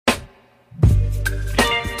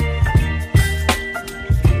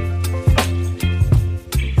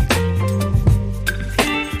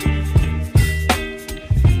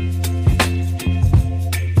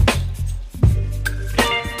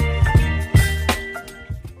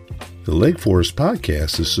The Lake Forest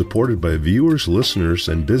Podcast is supported by viewers, listeners,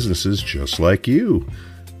 and businesses just like you.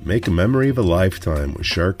 Make a memory of a lifetime with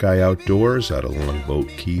Shark Eye Outdoors out of Longboat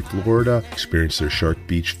Key, Florida. Experience their shark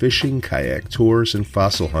beach fishing, kayak tours, and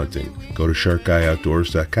fossil hunting. Go to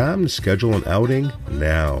sharkeyeoutdoors.com to schedule an outing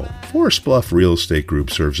now. Forest Bluff Real Estate Group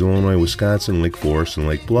serves Illinois, Wisconsin, Lake Forest, and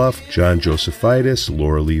Lake Bluff. John Josephitis,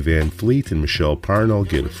 Laura Lee Van Fleet, and Michelle Parnell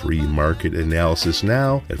get a free market analysis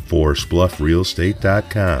now at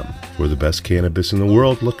forestbluffrealestate.com. For the best cannabis in the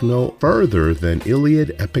world, look no further than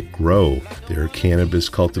Iliad Epic Grow. They're a cannabis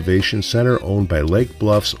cultivation center owned by Lake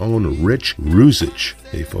Bluff's own Rich Ruzich.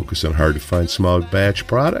 They focus on hard-to-find small batch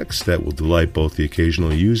products that will delight both the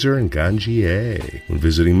occasional user and ganjier. When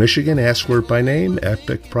visiting Michigan, ask for it by name.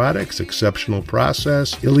 Epic Products, exceptional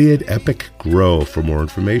process. Iliad Epic Grow. For more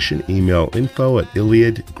information, email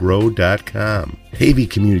info@iliadgrow.com. Havey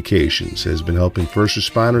Communications has been helping first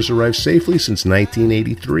responders arrive safely since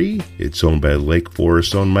 1983. It's owned by Lake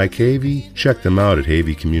Forest-owned Mike Havey. Check them out at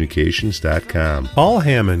haveycommunications.com. Paul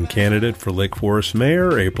Hammond, candidate for Lake Forest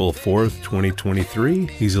Mayor, April 4th, 2023.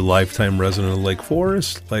 He's a lifetime resident of Lake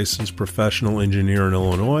Forest, licensed professional engineer in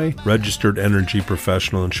Illinois, registered energy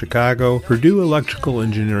professional in Chicago, Purdue Electrical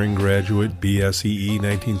Engineering graduate, BSEE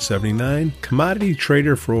 1979, commodity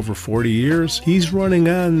trader for over 40 years. He's running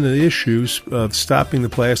on the issues of stopping the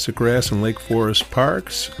plastic grass in Lake Forest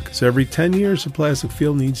parks, because every 10 years a plastic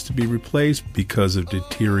field needs to be replaced because of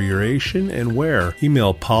deterioration and wear.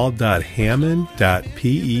 Email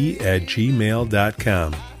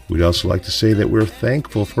paul.hammond.pe@gmail.com. We'd also like to say that we're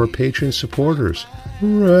thankful for our patron supporters.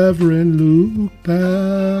 Reverend Luke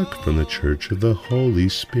Back from the Church of the Holy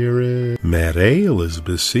Spirit. Matt A.,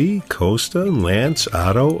 Elizabeth C., Costa, Lance,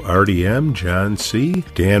 Otto, RDM, John C.,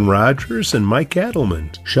 Dan Rogers, and Mike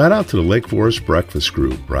Adelman. Shout out to the Lake Forest Breakfast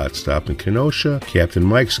Group, Rod Stop in Kenosha, Captain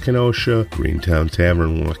Mike's Kenosha, Greentown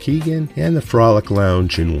Tavern in Waukegan, and the Frolic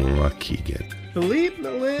Lounge in Waukegan. Philippe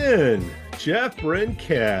Malin, Jeff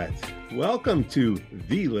Brincat, welcome to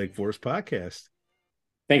the Lake Forest Podcast.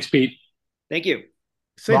 Thanks, Pete. Thank you.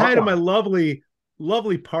 Say hi to my lovely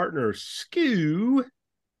partner, Stu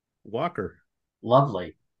Walker.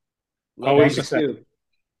 Lovely. Always Scoop.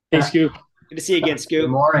 Hey, Scoop. Good to see you again, Scoop.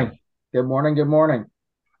 Good morning. Good morning. Good morning.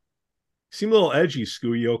 Seem a little edgy,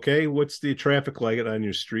 Stu. You okay? What's the traffic like on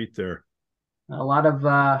your street there? A lot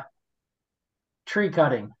of tree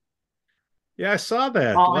cutting. Yeah, I saw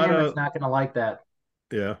that. Paul Hammond's not going to like that.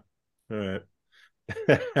 Yeah. All right.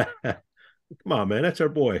 Come on, man. That's our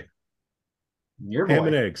boy. Your boy. Ham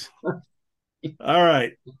and eggs. All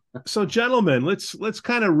right. So, gentlemen, let's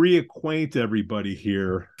kind of reacquaint everybody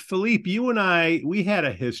here. Philippe, you and I, we had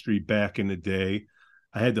a history back in the day.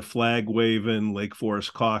 I had the flag waving, Lake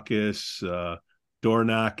Forest Caucus, door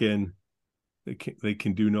knocking. They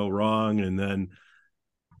can do no wrong. And then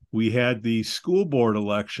we had the school board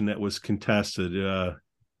election that was contested.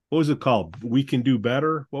 What was it called? We Can Do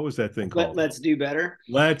Better? What was that thing called? Let's Do Better.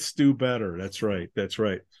 Let's Do Better. That's right. That's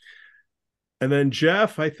right. And then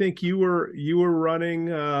Jeff, I think you were running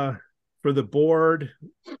for the board.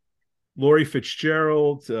 Lori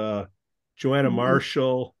Fitzgerald, Joanna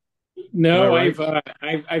Marshall. No,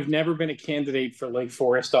 I've never been a candidate for Lake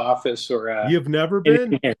Forest office or. You've never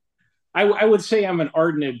been? I would say I'm an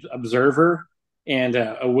ardent observer and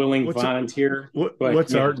a willing volunteer.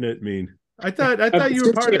 What's ardent mean? I thought you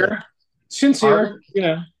were part of it. Sincere,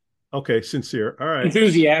 Okay, sincere. All right.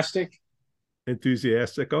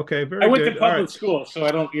 Enthusiastic. Okay, very good. I went to public school, so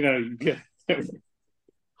I don't,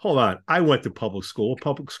 Hold on. I went to public school.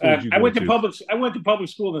 Public school. I went to public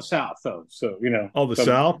school in the South, though. So Oh, the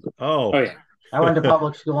South. Oh yeah. I went to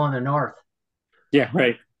public school in the North. Yeah,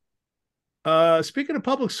 right. Speaking of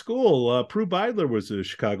public school, Prue Beidler was a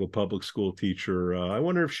Chicago public school teacher. I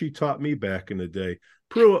wonder if she taught me back in the day.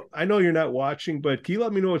 Prue, I know you're not watching, but can you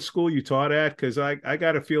let me know what school you taught at? Because I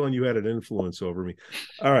got a feeling you had an influence over me.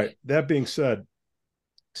 All right. That being said,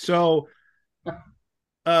 so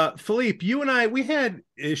Philippe, you and I, we had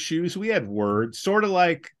issues. We had words, sort of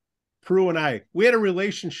like Prue and I. We had a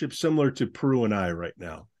relationship similar to Prue and I right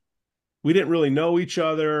now. We didn't really know each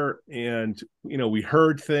other, and we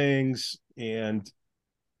heard things. And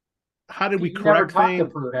how did we correct things? Never talked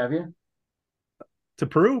to Prue, have you? To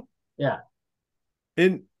Prue? Yeah.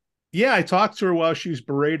 And yeah, I talked to her while she was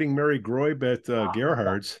berating Mary Groib at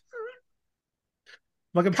Gerhard's.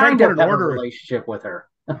 Like I'm trying to put an order. A relationship with her.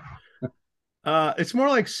 It's more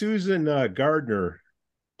like Susan Gardner.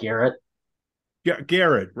 Garrett.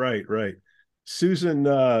 Garrett, right. Susan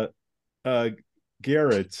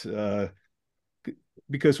Garrett.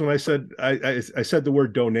 Because when I said I said the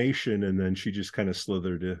word donation, and then she just kind of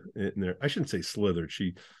slithered in there. I shouldn't say slithered.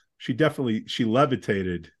 She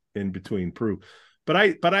levitated in between Peru. But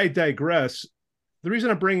I digress. The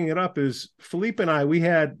reason I'm bringing it up is Philippe and I, we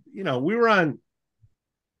had, we were on,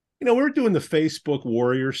 we were doing the Facebook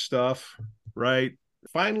warrior stuff, right?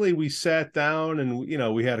 Finally, we sat down and,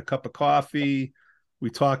 we had a cup of coffee. We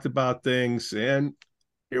talked about things, and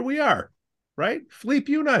here we are, right?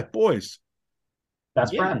 Philippe, you and I, boys.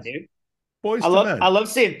 That's friends. Dude. Boys I to men. love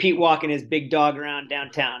seeing Pete walking his big dog around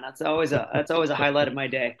downtown. That's always a highlight of my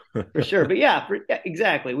day, for sure. But yeah,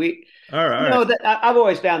 exactly. All right. That I've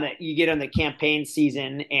always found that you get on the campaign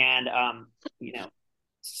season, and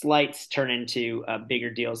slights turn into bigger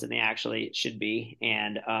deals than they actually should be.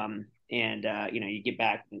 And you get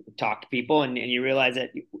back and talk to people, and you realize that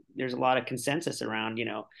there's a lot of consensus around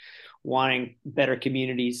wanting better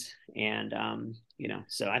communities, and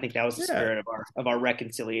so I think that was the spirit of our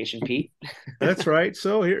reconciliation, Pete. That's right.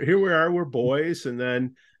 So here we are, we're boys. And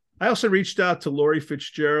then I also reached out to Lori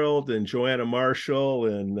Fitzgerald and Joanna Marshall,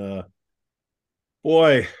 and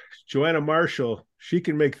boy, Joanna Marshall, she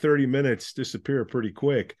can make 30 minutes disappear pretty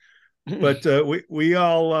quick. But we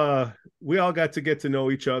all got to get to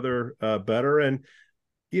know each other better. And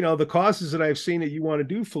the causes that I've seen that you want to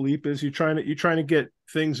do, Philippe, is you're trying to get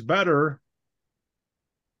things better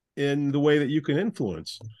in the way that you can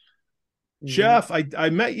influence. Mm-hmm. Jeff, I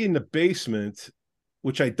met you in the basement,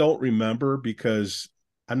 which I don't remember because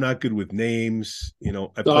I'm not good with names.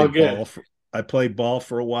 I played ball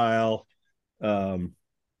for a while. I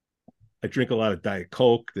drink a lot of Diet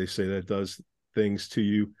Coke. They say that does things to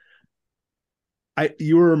you.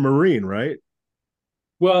 You were a Marine, right?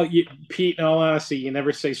 Well, Pete, in all honesty, you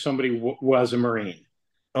never say somebody was a Marine.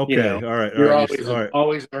 Okay, all right. You're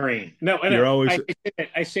always a Marine. No, you're always.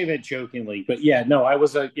 I say that jokingly, but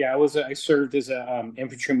I served as a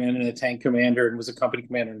infantryman and a tank commander, and was a company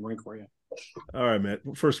commander in the Marine Corps. Yeah. All right, man.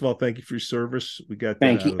 Well, first of all, thank you for your service. We got that.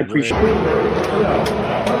 Thank you. Appreciate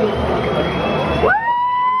it.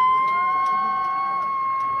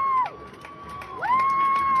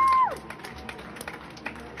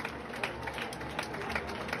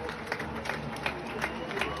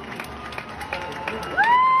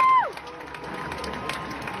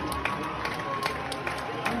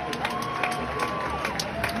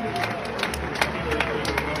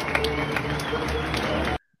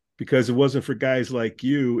 Because it wasn't for guys like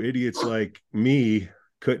you, idiots like me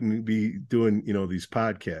couldn't be doing, these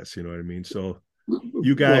podcasts. You know what I mean? So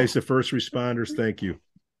you guys, the first responders, thank you.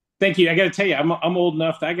 Thank you. I got to tell you, I'm old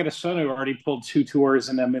enough that I got a son who already pulled 2 tours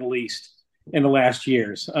in the Middle East in the last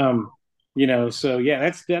years. So yeah,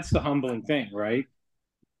 that's the humbling thing, right?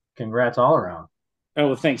 Congrats all around. Oh,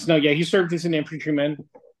 well, thanks. No, yeah, he served as an infantryman,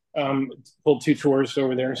 pulled 2 tours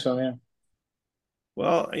over there. So yeah.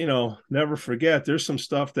 Well, never forget, there's some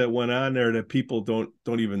stuff that went on there that people don't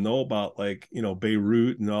even know about, like,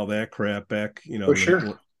 Beirut and all that crap back, For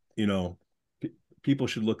sure. People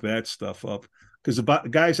should look that stuff up, because the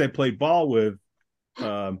guys I played ball with,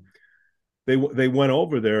 they went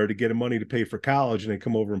over there to get money to pay for college, and they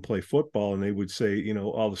come over and play football, and they would say,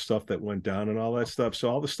 all the stuff that went down and all that stuff. So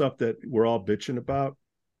all the stuff that we're all bitching about,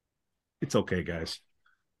 it's okay, guys.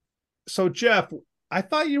 So Jeff, I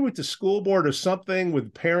thought you went to school board or something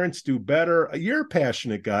with parents do better. You're a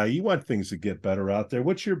passionate guy. You want things to get better out there.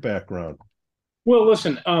 What's your background? Well,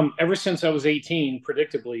 listen, ever since I was 18,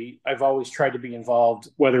 predictably, I've always tried to be involved,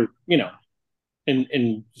 whether,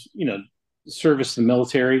 in service to the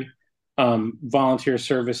military, volunteer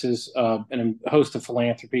services, and a host of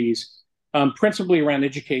philanthropies, principally around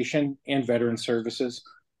education and veteran services.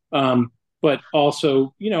 But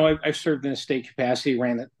also, I've served in a state capacity,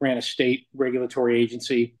 ran a state regulatory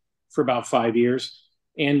agency for about 5 years,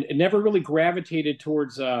 and it never really gravitated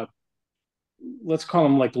towards, let's call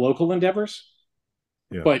them like local endeavors.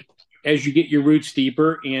 Yeah. But as you get your roots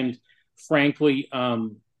deeper, and frankly,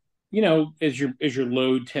 as your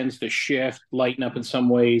load tends to shift, lighten up in some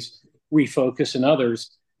ways, refocus in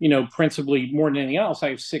others, principally more than anything else, I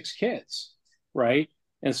have 6 kids, right?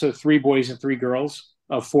 And so 3 boys and 3 girls.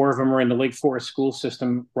 4 of them are in the Lake Forest school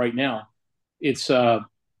system right now. It's, it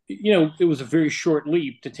was a very short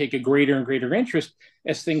leap to take a greater and greater interest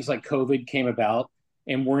as things like COVID came about,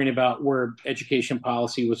 and worrying about where education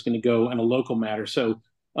policy was going to go in a local matter. So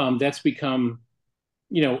that's become,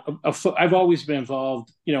 I've always been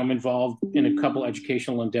involved. I'm involved in a couple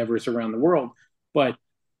educational endeavors around the world, but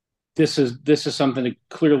this is something that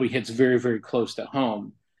clearly hits very, very close to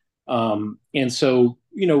home. And so,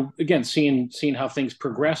 again, seeing how things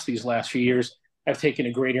progress these last few years, I've taken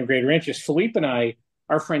a greater and greater interest. Philippe and I,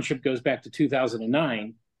 our friendship goes back to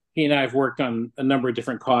 2009. He and I have worked on a number of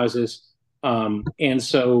different causes. And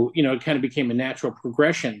so, it kind of became a natural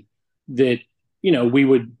progression that, we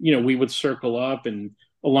would circle up and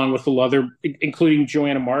along with a lot other, including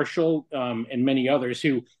Joanna Marshall, and many others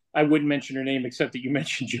who I wouldn't mention her name except that you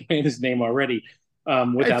mentioned Joanna's name already.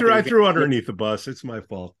 I threw underneath the bus. It's my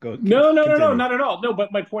fault. No, not at all. No,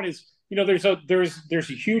 but my point is, there's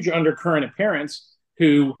a huge undercurrent of parents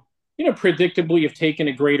who, predictably have taken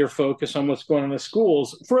a greater focus on what's going on in the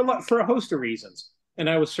schools for a host of reasons. And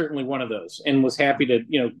I was certainly one of those, and was happy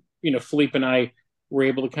to, Philippe and I were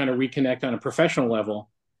able to kind of reconnect on a professional level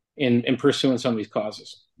in pursuing some of these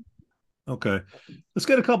causes. Okay, let's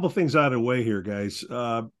get a couple of things out of the way here, guys,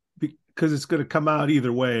 because it's going to come out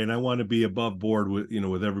either way, and I want to be above board with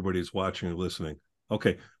with everybody who's watching or listening.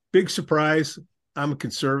 Okay, big surprise. I'm a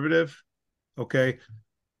conservative. Okay,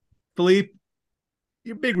 Philippe,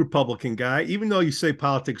 you're a big Republican guy. Even though you say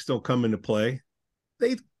politics don't come into play,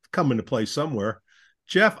 they come into play somewhere.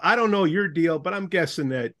 Jeff, I don't know your deal, but I'm guessing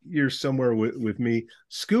that you're somewhere with me.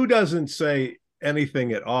 Scoo doesn't say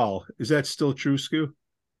anything at all. Is that still true, Scoo?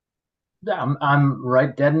 I'm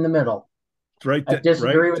right dead in the middle. Right. I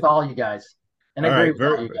disagree with all you guys, and all agree right,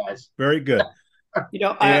 with all you guys. Very good.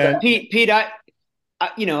 Pete, I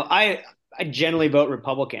generally vote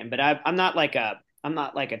Republican, but I'm not like a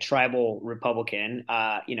tribal Republican,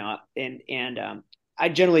 I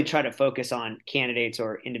generally try to focus on candidates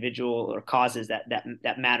or individual or causes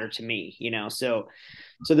that matter to me, So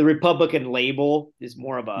the Republican label is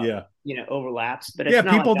more of a, overlaps, but it's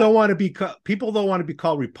not people don't want to be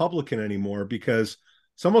called Republican anymore, because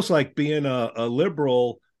it's almost like being a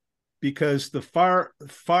liberal, because the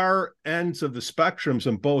far ends of the spectrums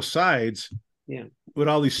on both sides, with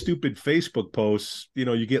all these stupid Facebook posts,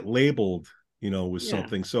 you get labeled, with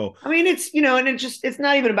something. So, I mean, it's, and it's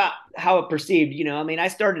not even about how it perceived, I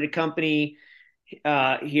started a company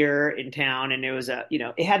here in town, and it was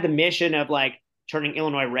it had the mission of like turning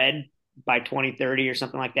Illinois red by 2030 or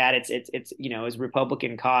something like that. It's it was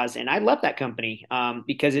Republican cause. And I left that company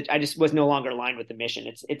because I just was no longer aligned with the mission.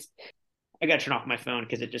 It's I got to turn off my phone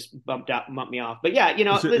because it just bumped me off. But yeah,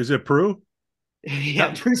 is it Prue?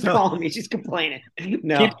 Yeah, Prue's calling me. She's complaining.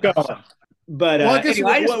 No. Keep going. But I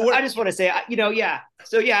just want to say,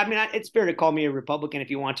 So yeah, I mean, it's fair to call me a Republican if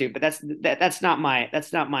you want to, but that's not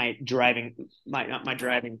my driving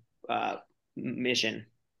mission.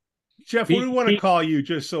 Jeff, what do you want to call you,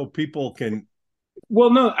 just so people can? Well,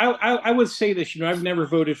 no, I would say this. I've never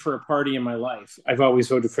voted for a party in my life. I've always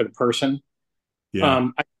voted for the person. Yeah.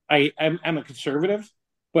 I'm a conservative,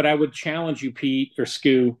 but I would challenge you, Pete or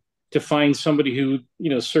Scoo, to find somebody who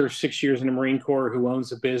served 6 years in the Marine Corps, who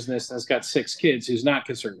owns a business and has got 6 kids, who's not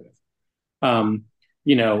conservative. At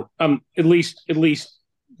least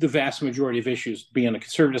the vast majority of issues be on the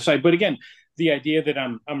conservative side. But again, the idea that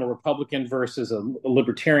I'm a Republican versus a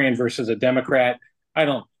libertarian versus a Democrat, I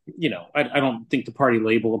don't think the party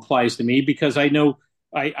label applies to me, because I know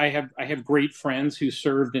I have great friends who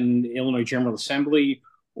served in the Illinois General Assembly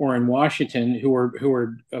or in Washington who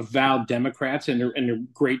are avowed Democrats, and they're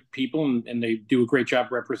great people, and they do a great job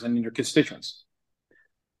representing their constituents.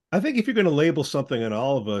 I think if you're going to label something on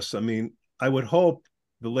all of us, I mean, I would hope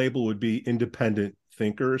the label would be independent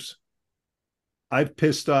thinkers. I've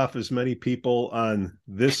pissed off as many people on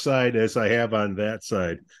this side as I have on that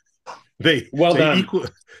side. They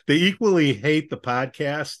equally hate the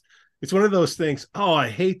podcast. It's one of those things. Oh, I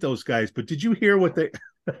hate those guys, but did you hear what they?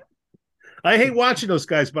 I hate watching those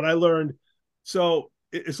guys, but I learned. So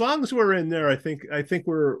as long as we're in there, I think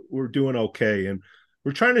we're doing okay, and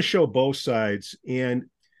we're trying to show both sides. And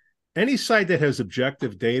any side that has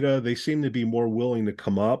objective data, they seem to be more willing to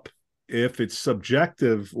come up. If it's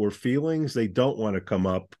subjective or feelings, they don't want to come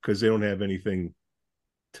up because they don't have anything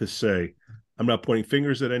to say. I'm not pointing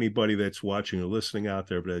fingers at anybody that's watching or listening out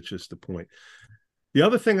there, but that's just the point. The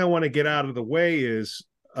other thing I want to get out of the way is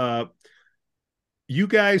you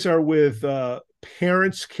guys are with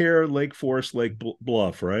Parents Care Lake Forest, Lake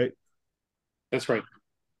Bluff, right? That's right.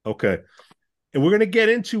 Okay. And we're going to get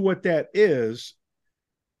into what that is.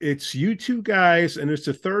 It's you two guys, and it's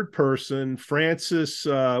a third person, Francis.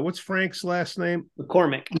 What's Frank's last name?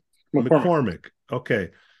 McCormick. Okay.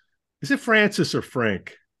 Is it Francis or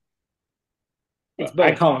Frank? It's both.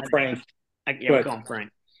 I call him Frank. We call him Frank.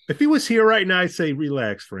 If he was here right now, I'd say,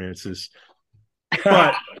 relax, Francis.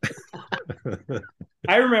 But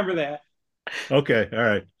I remember that. Okay. All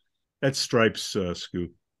right. That's Stripes,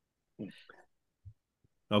 Scoop.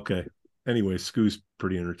 Okay. Anyway, Scoo's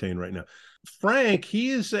pretty entertained right now. Frank, he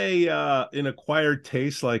is an acquired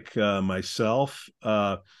taste like myself.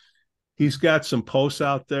 He's got some posts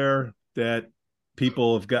out there that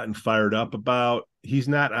people have gotten fired up about. He's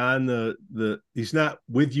not on he's not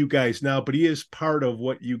with you guys now, but he is part of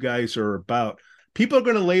what you guys are about. people are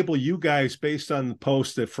going to label you guys based on the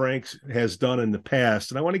post that Frank has done in the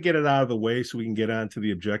past. And I want to get it out of the way so we can get on to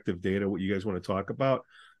the objective data, what you guys want to talk about.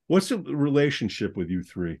 What's the relationship with you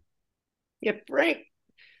three? Yeah, Frank.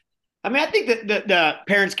 I mean, I think that the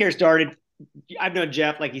Parents Care started. I've known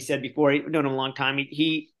Jeff, like he said before. I've known him a long time.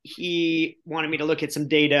 He wanted me to look at some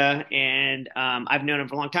data, and I've known him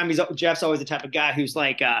for a long time. Jeff's always the type of guy who's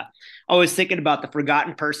like always thinking about the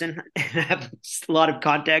forgotten person. And I have a lot of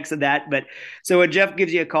context of that. But so when Jeff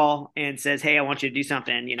gives you a call and says, "Hey, I want you to do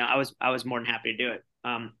something," I was more than happy to do it.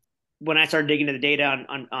 When I started digging into the data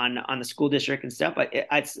on the school district and stuff,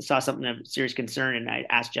 I saw something of serious concern, and I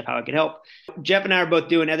asked Jeff how I could help. Jeff and I are both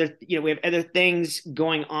doing we have other things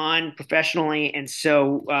going on professionally, and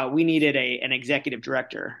so we needed an executive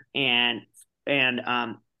director. And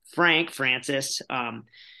Francis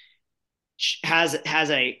has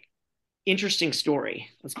a interesting story.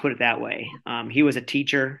 Let's put it that way. He was a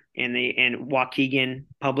teacher in Waukegan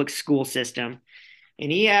public school system.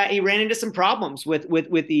 And he ran into some problems with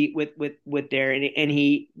there, and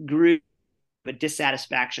he grew a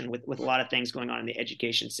dissatisfaction with a lot of things going on in the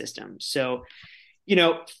education system. So,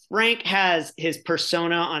 Frank has his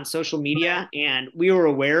persona on social media, and we were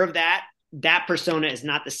aware of that. That persona is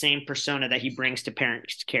not the same persona that he brings to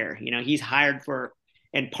Parents Care. He's hired for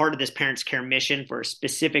and part of this Parents Care mission for a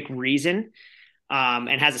specific reason.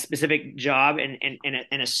 And has a specific job and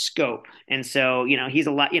a scope. And so, he's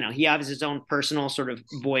a lot, he has his own personal sort of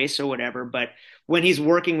voice or whatever, but when he's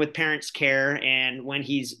working with Parents Care and when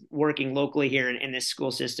he's working locally here in this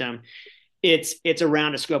school system, it's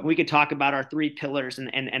around a scope. We could talk about our 3 pillars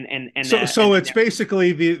so it's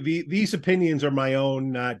basically these opinions are my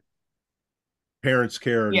own, not Parents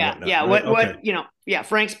Care. And yeah. whatnot, Yeah. right? Okay.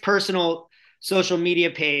 Frank's personal social media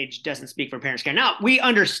page doesn't speak for Parents Care. Now we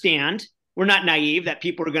understand, we're not naive that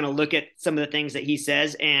people are going to look at some of the things that he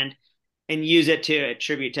says and use it to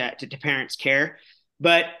attribute to Parents Care.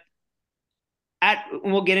 But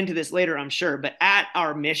we'll get into this later, I'm sure, but at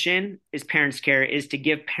our mission is Parents Care is to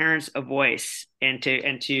give parents a voice and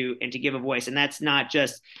to give a voice. And that's not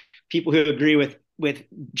just people who agree with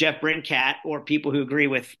Jeff Brincat or people who agree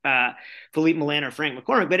with Philippe Millen or Frank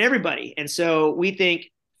McCormick, but everybody. And so we think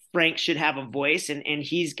Frank should have a voice, and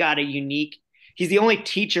he's got a unique. He's the only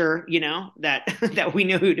teacher, that we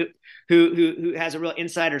know who has a real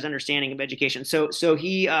insider's understanding of education. So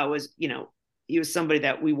he was, he was somebody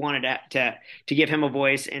that we wanted to give him a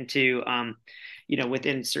voice and to,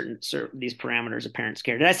 within certain these parameters of Parents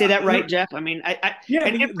Care. Did I say that right, Jeff? I mean, yeah.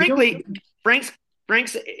 And frankly, Frank's,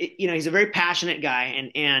 he's a very passionate guy,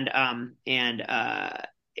 and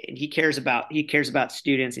he cares about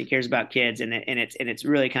students, and he cares about kids, and it's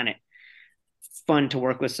really kind of fun to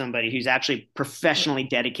work with somebody who's actually professionally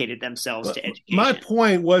dedicated themselves to education. My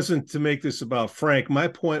point wasn't to make this about Frank. My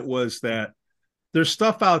point was that there's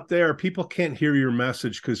stuff out there. People can't hear your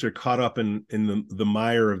message because they're caught up in the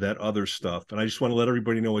mire of that other stuff. And I just want to let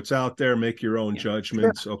everybody know it's out there. Make your own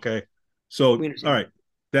judgments. Sure. Okay. So, all right,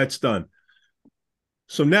 that's done.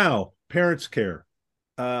 So now Parents Care,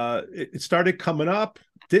 it started coming up.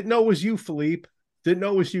 Didn't know it was you, Philippe. Didn't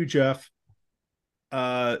know it was you, Jeff.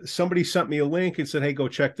 Somebody sent me a link and said, "Hey, go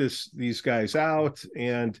check these guys out."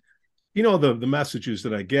 And the messages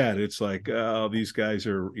that I get, it's like, "Oh, these guys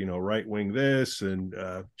are right wing this," and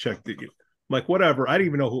check the. I'm like, whatever. I didn't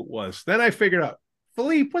even know who it was. Then I figured out,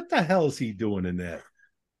 Philippe, what the hell is he doing in that?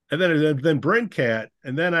 And then Brincat,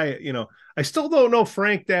 and then I still don't know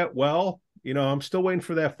Frank that well. I'm still waiting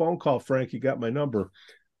for that phone call. Frank, you got my number.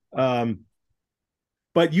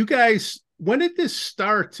 But you guys, when did this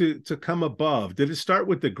start to come above? Did it start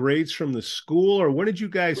with the grades from the school, or when did you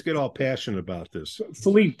guys get all passionate about this?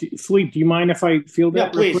 Philippe, do you mind if I field that? Yeah,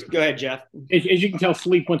 please go ahead, Jeff. As you can tell,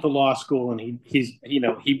 Philippe went to law school, and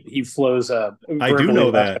he flows. I do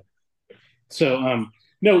know that. So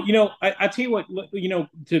no, I tell you what,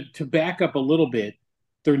 to back up a little bit,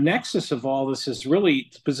 the nexus of all this is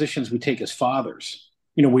really the positions we take as fathers.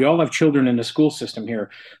 We all have children in the school system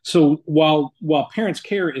here. So while Parents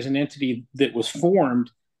Care is an entity that was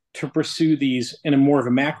formed to pursue these in a more of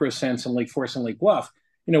a macro sense in Lake Forest and Lake Bluff,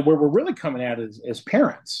 where we're really coming at it as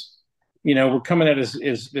parents. We're coming at it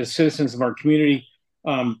as citizens of our community.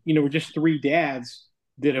 We're just 3 dads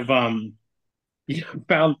that have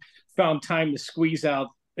found time to squeeze out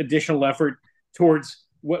additional effort towards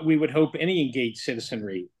what we would hope any engaged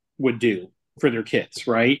citizenry would do for their kids,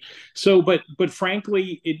 right? So, but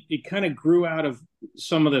frankly, it kind of grew out of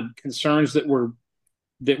some of the concerns that were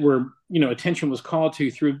attention was called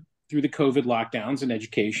to through the COVID lockdowns in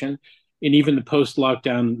education, and even the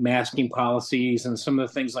post-lockdown masking policies and some of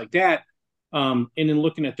the things like that. And then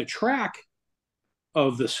looking at the track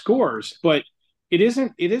of the scores, but it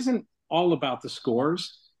isn't all about the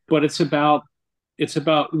scores, but it's about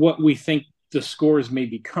what we think the scores may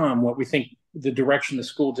become, what we think the direction the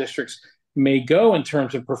school districts may go in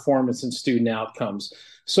terms of performance and student outcomes.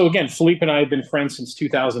 So again, Philippe and I have been friends since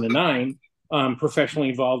 2009, professionally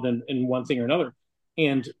involved in one thing or another.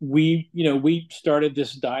 And we started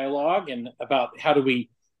this dialogue and about how do we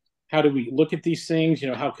look at these things?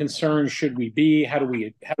 How concerned should we be? How do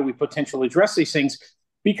we potentially address these things?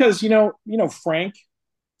 Because Frank,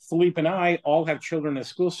 Philippe, and I all have children in the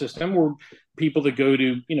school system. We're people that go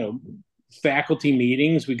to faculty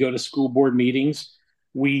meetings. We go to school board meetings.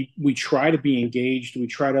 We try to be engaged. We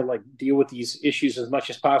try to deal with these issues as much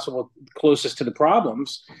as possible, closest to the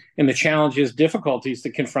problems and the challenges, difficulties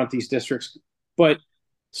that confront these districts. But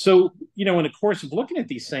so in the course of looking at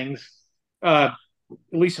these things, at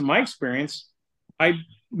least in my experience, I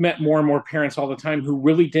met more and more parents all the time who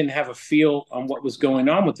really didn't have a feel on what was going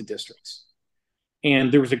on with the districts.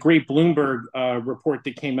 And there was a great Bloomberg report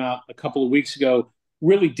that came out a couple of weeks ago,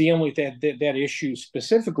 really dealing with that issue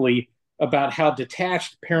specifically about how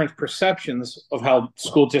detached parents' perceptions of how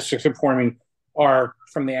school districts are performing are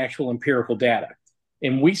from the actual empirical data.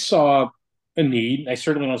 And we saw a need. I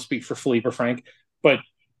certainly don't speak for Philippe or Frank, but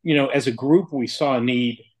as a group, we saw a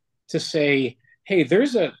need to say, hey,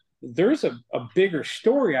 there's a bigger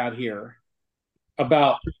story out here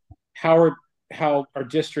about how our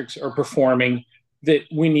districts are performing that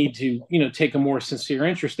we need to take a more sincere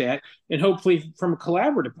interest at, and hopefully from a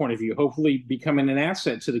collaborative point of view, hopefully becoming an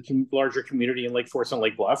asset to the larger community in Lake Forest and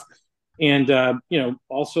Lake Bluff, and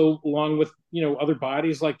also along with other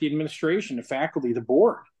bodies like the administration, the faculty, the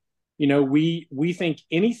board. We think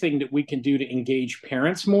anything that we can do to engage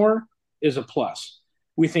parents more is a plus.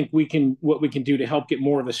 We think what we can do to help get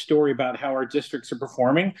more of a story about how our districts are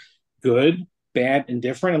performing, good, bad, and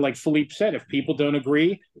different. And like Philippe said, if people don't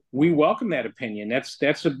agree, we welcome that opinion.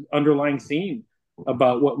 That's an underlying theme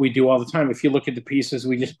about what we do all the time. If you look at the pieces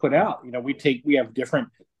we just put out, we have different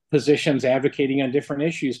positions advocating on different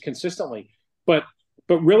issues consistently. But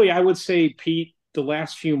really, I would say, Pete, the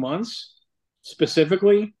last few months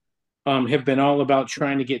specifically have been all about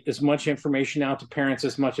trying to get as much information out to parents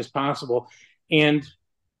as much as possible. And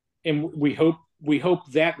we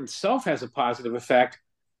hope that itself has a positive effect.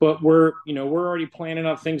 But we're already planning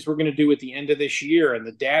out things we're going to do at the end of this year and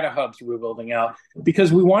the data hubs we're building out,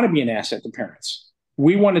 because we want to be an asset to parents.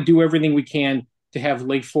 We want to do everything we can to have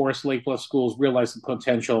Lake Forest, Lake Bluff schools realize the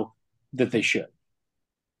potential that they should.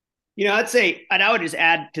 I'd say, and I would just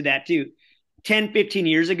add to that too, 10, 15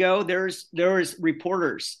 years ago, there was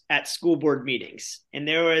reporters at school board meetings, and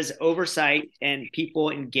there was oversight and people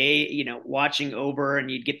engaged, watching over, and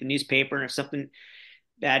you'd get the newspaper, and if something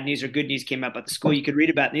bad news or good news came up at the school, you could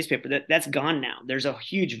read about the newspaper. That's gone now. There's a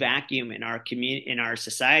huge vacuum in our community, in our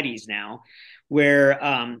societies now, where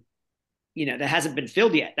that hasn't been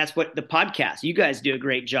filled yet. That's what the podcast, you guys do a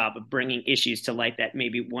great job of bringing issues to light that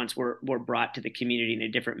maybe once were brought to the community in a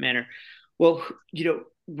different manner. Well,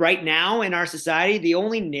 right now in our society, the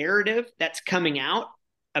only narrative that's coming out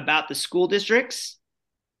about the school districts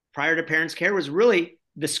prior to Parents Care was really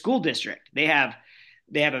the school district. They have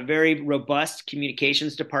a very robust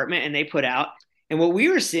communications department, and they put out, and what we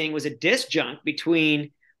were seeing was a disjunct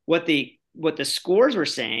between what the scores were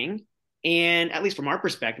saying, and at least from our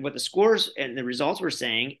perspective, what the scores and the results were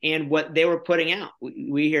saying and what they were putting out.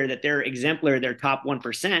 We hear that they're exemplary, they're top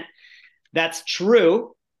 1%. That's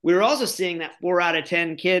true. We were also seeing that 4 out of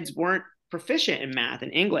 10 kids weren't proficient in math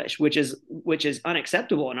and English, which is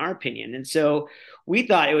unacceptable in our opinion. And so we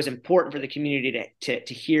thought it was important for the community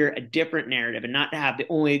to hear a different narrative, and not to have the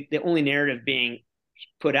only narrative being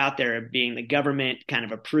put out there being the government kind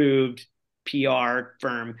of approved PR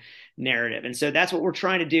firm narrative. And so that's what we're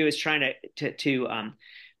trying to do, is trying to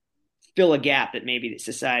fill a gap that maybe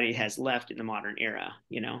society has left in the modern era,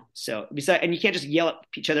 So and you can't just yell at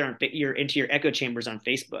each other into your echo chambers on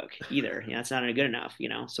Facebook either. That's not good enough,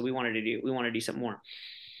 So we want to do something more.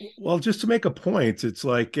 Well, just to make a point, it's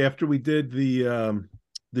like after we did the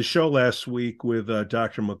show last week with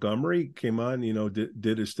Dr. Montgomery came on,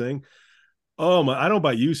 did his thing. Oh my! I don't know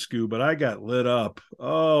about you, Scoo, but I got lit up.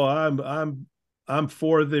 Oh, I'm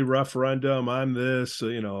for the referendum. I'm this.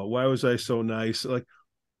 Why was I so nice? Like,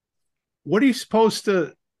 what are you supposed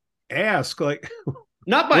to ask? Like,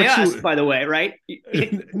 not by us, by the way, right?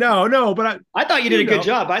 No, but I thought you did a good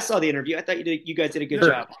job. I saw the interview. I thought you guys did a good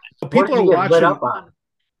job. People are watching. Lit up on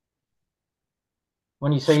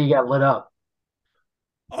when you say you got lit up?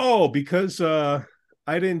 Oh, because I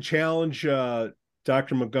didn't challenge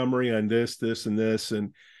Dr. Montgomery on this, and this,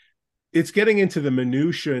 and it's getting into the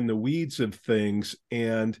minutia and the weeds of things.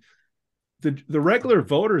 And the regular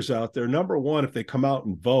voters out there, number one, if they come out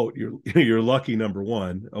and vote, you're lucky, number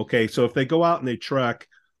one. Okay. So if they go out and they trek,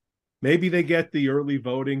 maybe they get the early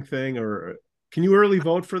voting thing, or can you early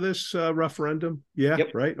vote for this referendum? Yeah.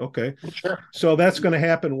 Yep. Right. Okay. Sure. So that's going to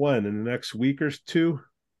happen when, in the next week or two?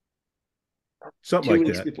 Something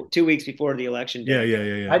like that. 2 weeks before the election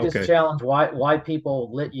day. Yeah. I just challenge why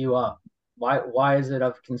people lit you up. Why is it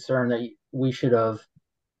of concern that we should have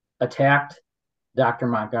attacked Dr.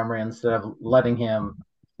 Montgomery instead of letting him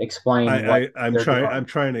explain? I'm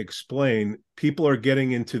trying to explain. People are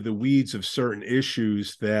getting into the weeds of certain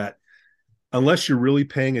issues that, unless you're really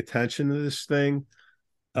paying attention to this thing,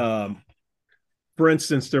 for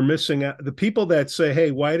instance, they're missing out. The people that say,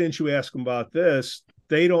 "Hey, why didn't you ask them about this?"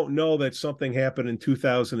 They don't know that something happened in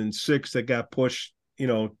 2006 that got pushed,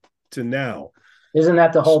 to now. Isn't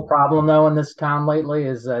that the whole problem, though, in this town lately?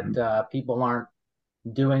 Is that people aren't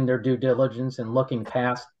doing their due diligence and looking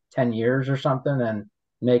past 10 years or something and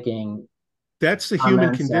making. That's the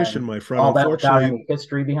human condition, my friend. All that without any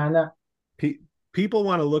history behind that. People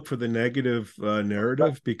want to look for the negative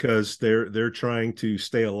narrative because they're trying to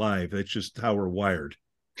stay alive. That's just how we're wired.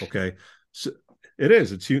 Okay, so it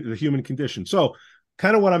is. It's the human condition. So,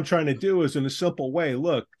 kind of what I'm trying to do is, in a simple way,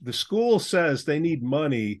 look, the school says they need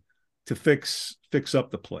money to fix up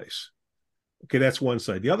the place. Okay, that's one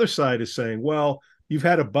side. The other side is saying, well, you've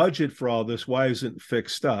had a budget for all this. Why isn't it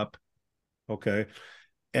fixed up? Okay.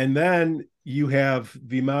 And then you have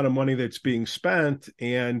the amount of money that's being spent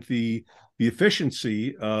and the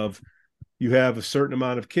efficiency of, you have a certain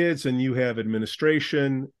amount of kids and you have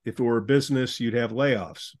administration. If it were a business, you'd have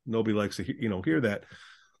layoffs. Nobody likes to hear that.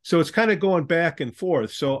 So it's kind of going back and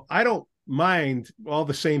forth. So I don't mind all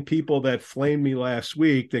the same people that flamed me last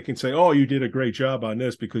week. They can say, "Oh, you did a great job on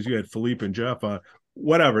this because you had Philippe and Jeff on."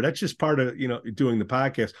 Whatever. That's just part of doing the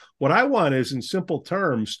podcast. What I want is, in simple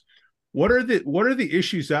terms, what are the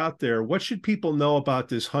issues out there? What should people know about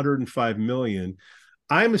this 105 million?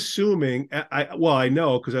 I'm assuming I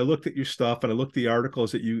know because I looked at your stuff and I looked at the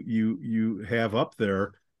articles that you have up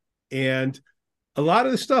there, and a lot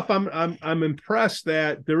of the stuff I'm impressed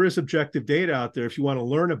that there is objective data out there if you want to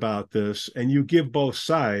learn about this, and you give both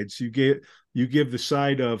sides. You give the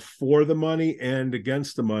side of for the money and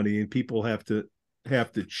against the money, and people have to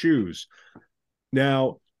choose.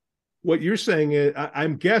 Now, what you're saying is,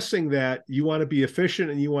 I'm guessing that you want to be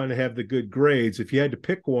efficient and you want to have the good grades. If you had to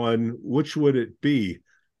pick one, which would it be?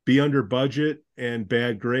 Be under budget and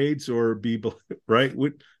bad grades, or be right?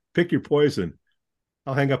 Pick your poison.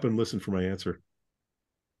 I'll hang up and listen for my answer.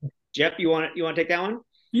 Jeff, you want to take that one?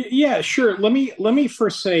 Yeah, sure. Let me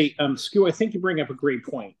first say, Stu, I think you bring up a great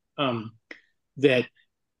point. That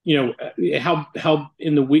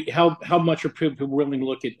how much are people willing to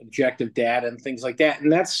look at objective data and things like that,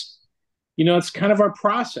 and that's it's kind of our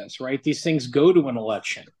process, right? These things go to an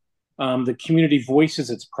election. The community voices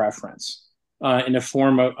its preference in a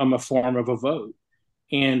form of a vote,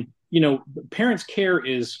 and Parents Care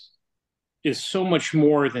is so much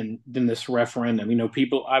more than this referendum.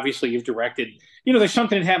 People obviously have directed, there's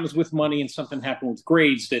something that happens with money and something happens with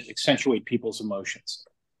grades that accentuate people's emotions.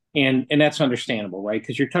 And that's understandable, right?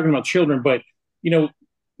 Because you're talking about children, but,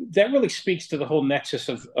 that really speaks to the whole nexus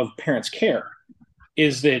of Parents Care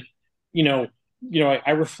is that,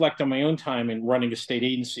 I reflect on my own time in running a state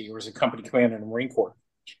agency or as a company commander in the Marine Corps.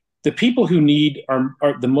 The people who need are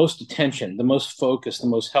the most attention, the most focus, the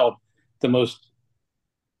most help, the most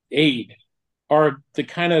aid are the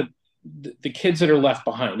kind of the kids that are left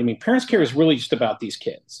behind. I mean, Parents Care is really just about these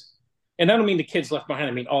kids. And I don't mean the kids left behind.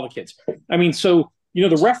 I mean, all the kids. I mean, so,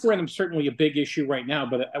 the referendum is certainly a big issue right now,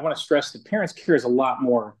 but I want to stress that Parents Care is a lot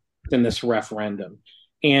more than this referendum.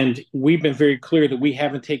 And we've been very clear that we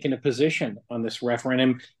haven't taken a position on this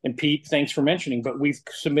referendum. And Pete, thanks for mentioning, but we've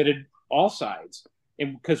submitted all sides.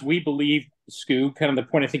 And because we believe, Stu, kind of the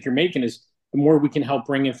point I think you're making is the more we can help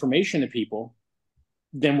bring information to people,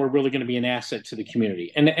 then we're really going to be an asset to the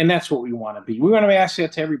community. And that's what we want to be. We want to be an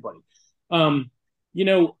asset to everybody. I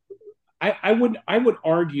would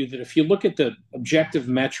argue that if you look at the objective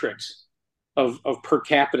metrics of per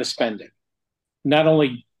capita spending, not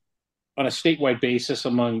only on a statewide basis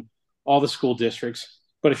among all the school districts,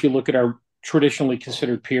 but if you look at our traditionally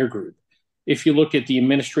considered peer group, if you look at the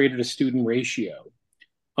administrator to student ratio,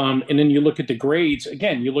 and then you look at the grades,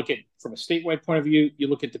 again, you look at from a statewide point of view, you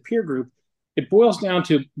look at the peer group, it boils down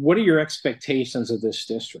to what are your expectations of this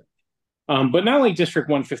district? But not only District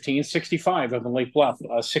 115, 65 up in Lake Bluff,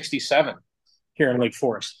 67 here in Lake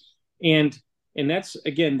Forest. And that's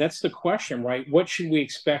the question, right? What should we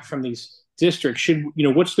expect from these districts?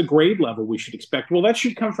 What's the grade level we should expect? Well, that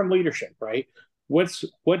should come from leadership, right? What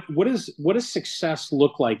does success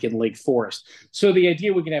look like in Lake Forest? So the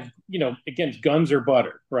idea we can have, again, guns or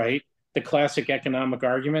butter, right? The classic economic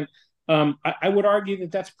argument. I would argue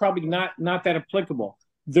that that's probably not that applicable.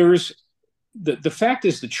 There's the fact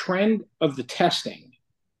is the trend of the testing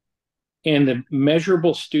and the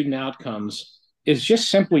measurable student outcomes is just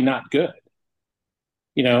simply not good.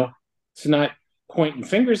 It's not pointing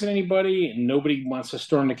fingers at anybody, and nobody wants to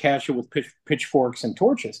storm the castle with pitchforks and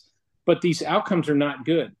torches. But these outcomes are not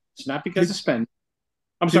good. It's not because of spending.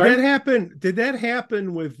 I'm sorry. Did that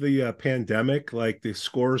happen with the pandemic? Like the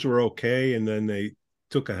scores were okay, and then they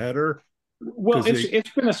took a header? Well,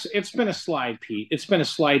 it's been a slide, Pete. It's been a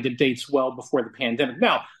slide that dates well before the pandemic.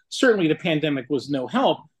 Now, certainly the pandemic was no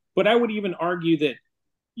help, but I would even argue that,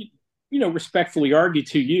 respectfully argue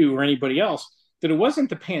to you or anybody else that it wasn't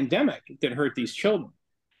the pandemic that hurt these children.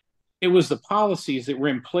 It was the policies that were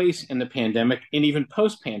in place in the pandemic and even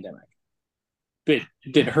post-pandemic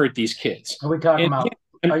that hurt these kids.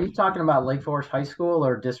 Are you talking about Lake Forest High School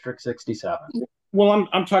or District 67? Well,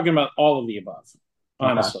 I'm talking about all of the above,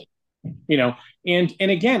 honestly. Okay. And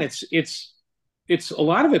again, it's a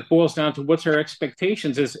lot of it boils down to what's our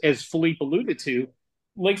expectations. As Philippe alluded to,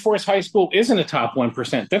 Lake Forest High School isn't a top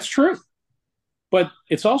 1%. That's true. But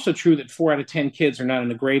it's also true that 4 out of 10 kids are not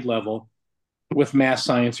in a grade level with math,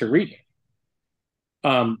 science, or reading.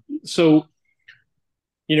 So,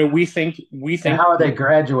 we think. And how are they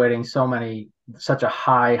graduating such a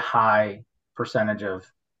high percentage of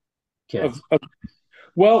kids?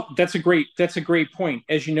 Well, that's a great point.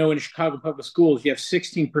 As you know, in Chicago Public Schools, you have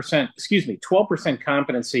 12%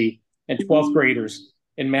 competency in 12th graders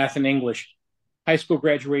in math and English. High school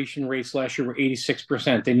graduation rates last year were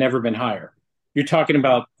 86%. They've never been higher. You're talking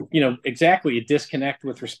about, exactly a disconnect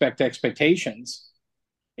with respect to expectations.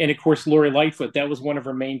 And of course, Lori Lightfoot, that was one of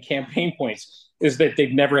her main campaign points, is that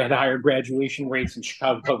they've never had higher graduation rates in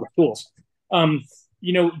Chicago Public Schools.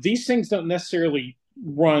 These things don't necessarily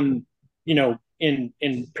run, in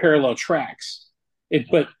parallel tracks.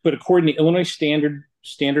 But according to Illinois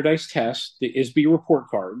standardized tests, the ISB report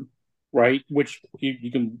card, right, which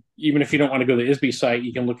you can, even if you don't want to go to the ISB site,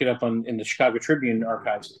 you can look it up in the Chicago Tribune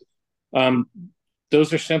archives.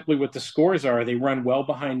 Those are simply what the scores are. They run well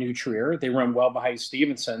behind New Trier. They run well behind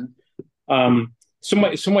Stevenson. So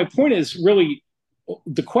my point is really,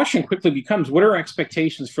 the question quickly becomes, what are our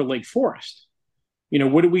expectations for Lake Forest?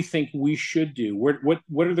 What do we think we should do?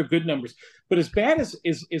 What are the good numbers? But as bad as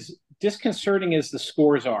disconcerting as the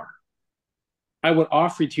scores are, I would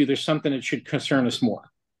offer to you there's something that should concern us more.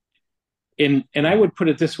 And I would put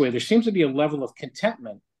it this way: there seems to be a level of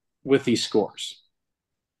contentment with these scores.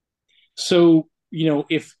 So,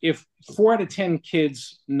 if 4 out of 10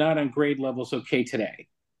 kids not on grade levels okay today,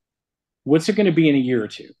 what's it going to be in a year or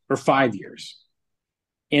 2 or 5 years?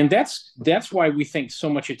 And that's why we think so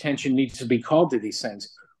much attention needs to be called to these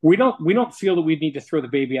things. We don't feel that we need to throw the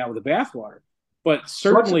baby out with the bathwater, but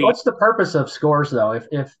certainly. What's the purpose of scores, though?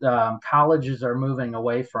 If colleges are moving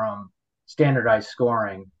away from standardized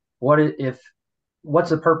scoring, what's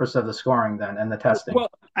the purpose of the scoring then and the testing? Well,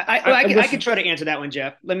 I can try to answer that one,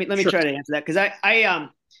 Jeff. Let me Sure. try to answer that, because I've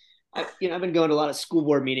been going to a lot of school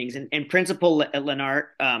board meetings, and Principal Lenart,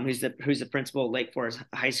 who's the principal of Lake Forest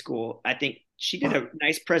High School, I think she did a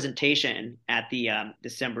nice presentation at the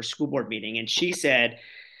December school board meeting, and she said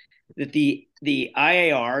that the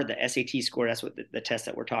IAR, the SAT score, that's what the test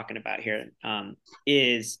that we're talking about here,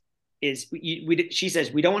 she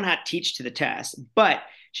says we don't want to teach to the test, but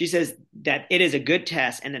she says that it is a good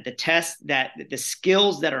test, and that the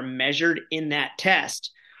skills that are measured in that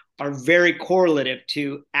test are very correlative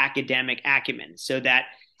to academic acumen, so that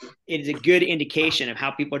it is a good indication of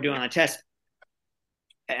how people are doing on the test,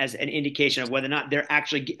 as an indication of whether or not they're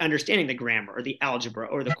actually understanding the grammar or the algebra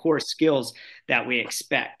or the core skills that we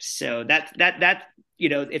expect. So that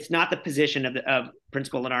it's not the position of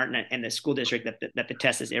Principal Lenart and the school district that the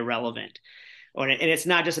test is irrelevant, and it's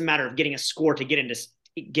not just a matter of getting a score to get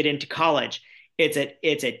into college. It's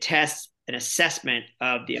a test, an assessment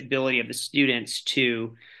of the ability of the students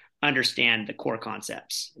to understand the core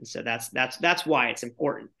concepts. And so that's why it's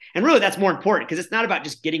important. And really that's more important, because it's not about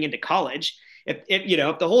just getting into college.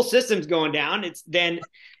 If the whole system's going down, it's then,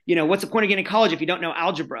 what's the point of getting to college if you don't know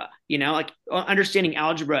algebra? Like understanding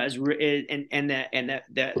algebra and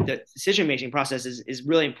the decision making process is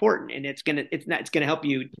really important, and it's gonna help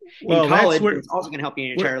you in college. It's also gonna help you in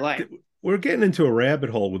your entire life. We're getting into a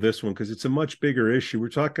rabbit hole with this one because it's a much bigger issue. We're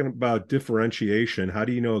talking about differentiation. How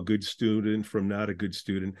do you know a good student from not a good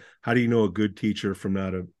student? How do you know a good teacher from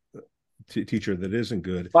not a teacher that isn't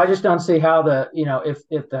good? Well, I just don't see how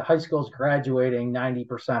if the high school's graduating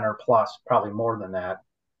 90% or plus, probably more than that,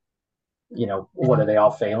 what are they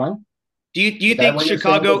all failing? Do you think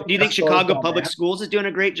Chicago Public Schools is doing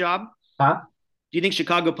a great job? Huh? Do you think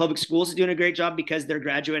Chicago Public Schools is doing a great job because they're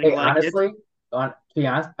graduating a lot of kids? To be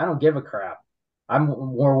honest, I don't give a crap. I'm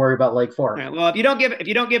more worried about Lake Forest. Right, well, if you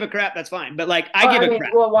don't give a crap, that's fine. But like, I give a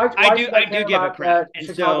crap. Well, I do give a crap.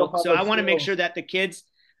 And so I want to make sure that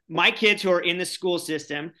my kids who are in the school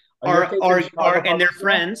system are and their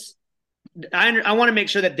friends. I want to make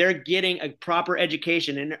sure that they're getting a proper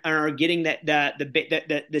education and are getting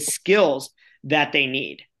the skills that they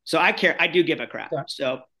need. So I care. I do give a crap. Yeah.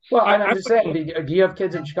 So. Well, I'm just saying, do you have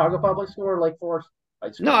kids in Chicago Public School or Lake Forest?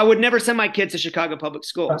 No, I would never send my kids to Chicago Public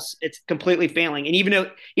Schools. It's completely failing. And even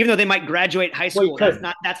though they might graduate high school,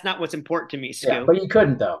 that's not what's important to me, Stu. Yeah, but you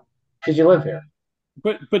couldn't though, because you live here.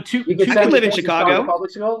 But I could live in Chicago. Public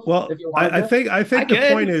schools, well, I think the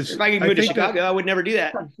point is, if I could move to Chicago, I would never do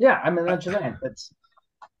that. Yeah, I mean that's the thing.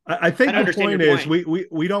 I think the point is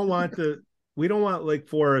we don't want Lake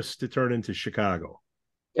Forest to turn into Chicago,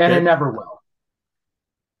 and it never will.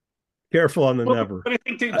 Careful on the never. But I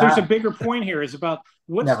think there's a bigger point here is about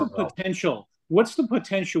what's the potential. What's the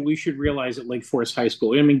potential we should realize at Lake Forest High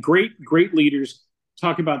School? I mean, great leaders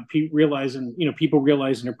talk about people realizing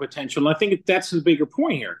their potential. And I think that's the bigger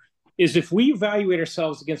point here is if we evaluate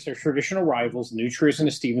ourselves against our traditional rivals, the New Triers and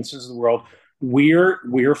the Stevensons of the world,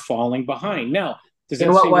 we're falling behind. Now, does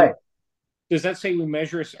that say we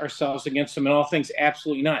measure ourselves against them in all things?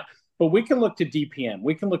 Absolutely not. But we can look to DPM.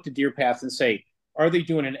 We can look to Deer Path and say, are they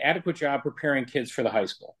doing an adequate job preparing kids for the high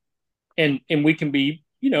school? And we can we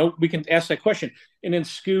can ask that question. And then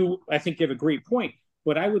SCU, I think you have a great point.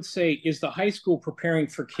 What I would say is the high school preparing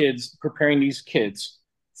these kids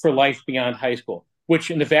for life beyond high school,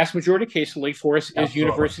 which in the vast majority of cases, Lake Forest is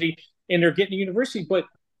university, and they're getting to university. But,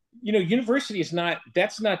 university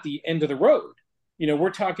that's not the end of the road. We're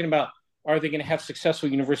talking about, are they going to have successful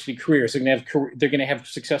university careers? They're going to have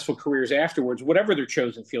successful careers afterwards, whatever their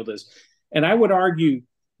chosen field is. And I would argue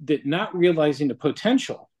that not realizing the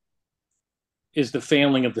potential is the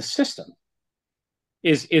failing of the system.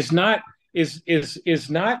 Is not because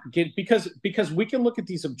we can look at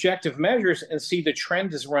these objective measures and see the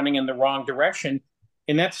trend is running in the wrong direction,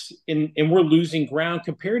 and we're losing ground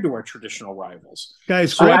compared to our traditional rivals.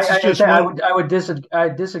 Guys, so I would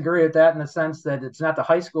disagree with that in the sense that it's not the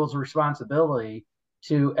high school's responsibility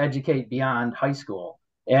to educate beyond high school.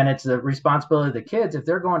 And it's the responsibility of the kids. If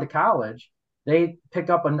they're going to college, they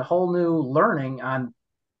pick up a whole new learning on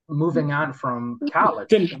moving on from college.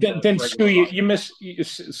 Then Stu,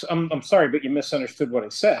 I'm sorry, but you misunderstood what I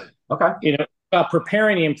said. Okay. About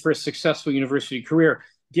preparing them for a successful university career,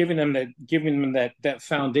 giving them that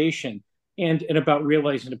foundation, and about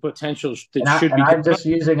realizing the potential that should be. I'm just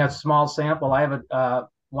using a small sample. I have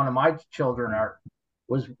one of my children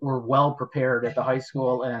were well prepared at the high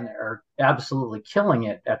school and are absolutely killing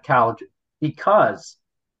it at college because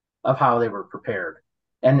of how they were prepared.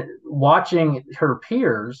 And watching her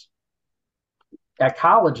peers at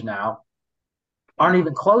college now aren't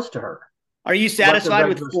even close to her. Are you satisfied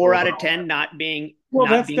with 4 out of 10 not being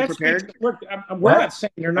prepared? We're not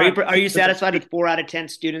saying you're not. Are you satisfied with 4 out of 10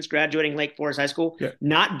 students graduating Lake Forest High School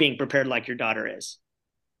not being prepared like your daughter is?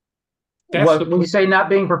 When you say not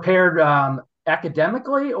being prepared,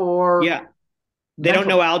 academically or they don't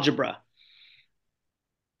know algebra.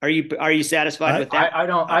 Are you satisfied with that?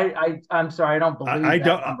 I'm sorry, I don't believe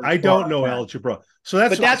I don't know algebra. So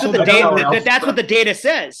that's what the data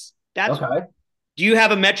says. Okay. Do you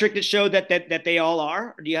have a metric that showed that they all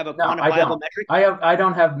are, or do you have a quantifiable metric? I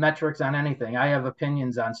don't have metrics on anything. I have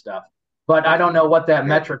opinions on stuff, but I don't know what that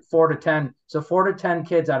metric 4 to 10. So 4 to 10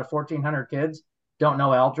 kids out of 1,400 kids don't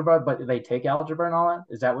know algebra, but they take algebra and all that.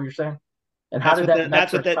 Is that what you're saying? And how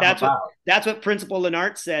that's what Principal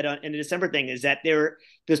Lenart said in the December thing, is that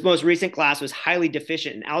this most recent class was highly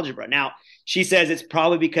deficient in algebra. Now she says it's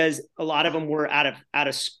probably because a lot of them were out of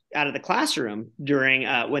the classroom during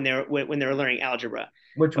when they were learning algebra.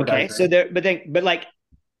 But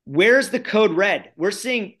where's the code red? We're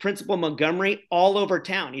seeing Principal Montgomery all over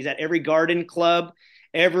town. He's at every garden club,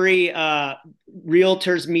 every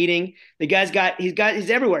realtors meeting. The guy's he's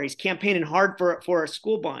everywhere. He's campaigning hard for a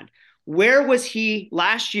school bond. Where was he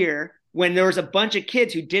last year when there was a bunch of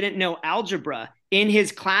kids who didn't know algebra in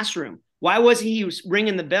his classroom? Why was he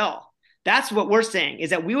ringing the bell? That's what we're saying, is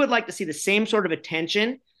that we would like to see the same sort of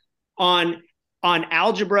attention on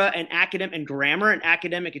algebra and academic and grammar and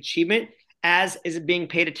academic achievement as is being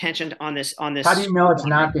paid attention on this. How do you know it's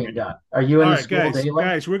not being done? Are you in the school daily?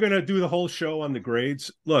 Guys, we're going to do the whole show on the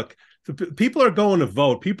grades. Look, people are going to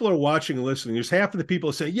vote. People are watching and listening. There's half of the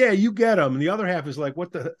people say, yeah, you get them. And the other half is like,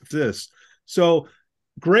 what the this? So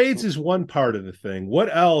grades is one part of the thing. What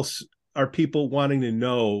else are people wanting to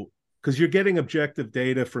know? Because you're getting objective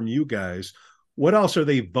data from you guys. What else are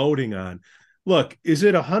they voting on? Look, is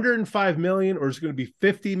it 105 million, or is it going to be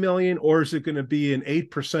 50 million, or is it going to be an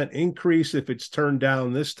 8% increase if it's turned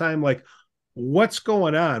down this time? Like, what's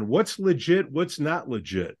going on? What's legit? What's not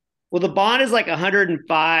legit? Well, the bond is like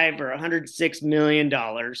 105 or 106 million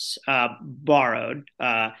dollars borrowed.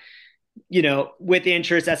 With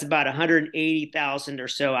interest, that's about 180,000 or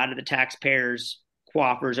so out of the taxpayers'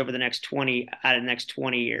 coffers over the next 20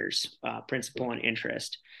 years, principal and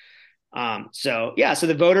interest. So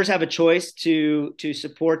the voters have a choice to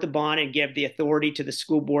support the bond and give the authority to the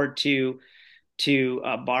school board to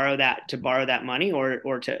borrow that money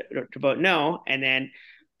or to vote no. And then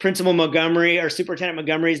Principal Montgomery or Superintendent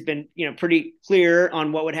Montgomery has been pretty clear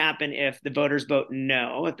on what would happen if the voters vote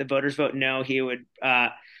no. If the voters vote no, he would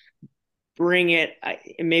bring it.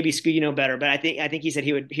 Maybe Scoot better, but I think he said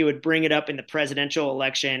he would bring it up in the presidential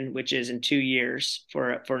election, which is in 2 years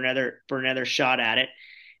for another shot at it.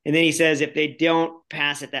 And then he says if they don't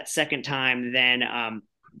pass it that second time, then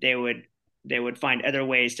they would find other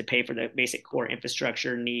ways to pay for the basic core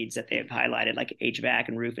infrastructure needs that they have highlighted, like HVAC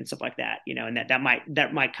and roof and stuff like that. And that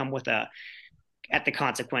might come with at the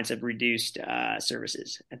consequence of reduced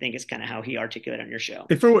services. I think it's kind of how he articulated on your show.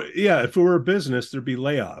 If it were a business, there'd be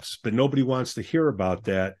layoffs, but nobody wants to hear about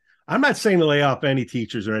that. I'm not saying to lay off any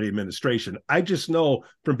teachers or any administration. I just know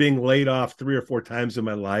from being laid off 3 or 4 times in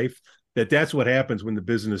my life that's what happens when the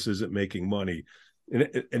business isn't making money.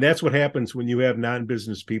 And that's what happens when you have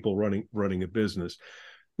non-business people running a business.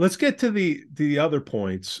 Let's get to the other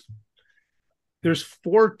points. There's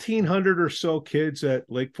 1,400 or so kids at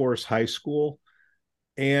Lake Forest High School.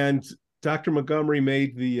 And Dr. Montgomery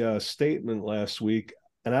made the statement last week,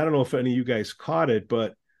 and I don't know if any of you guys caught it,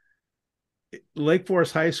 but Lake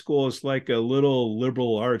Forest High School is like a little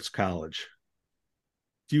liberal arts college.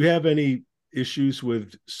 Do you have any issues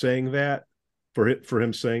with saying that, for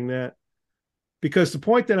him saying that? Because the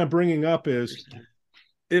point that I'm bringing up is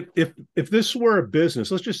if this were a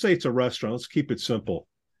business, let's just say it's a restaurant, let's keep it simple.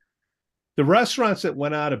 The restaurants that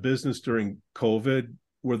went out of business during COVID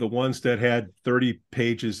were the ones that had 30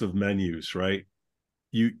 pages of menus, right?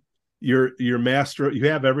 You're master, you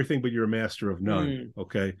have everything, but you're a master of none.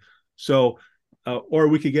 Okay. So, or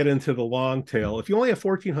we could get into the long tail. If you only have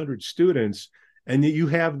 1,400 students and you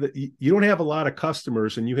don't have a lot of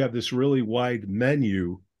customers and you have this really wide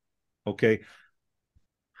menu, okay,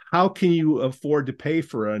 how can you afford to pay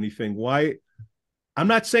for anything? Why? I'm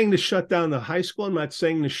not saying to shut down the high school. I'm not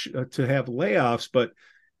saying to have layoffs, but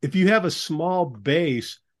if you have a small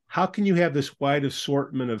base, how can you have this wide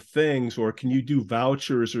assortment of things? Or can you do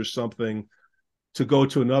vouchers or something to go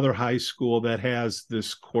to another high school that has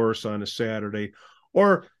this course on a Saturday?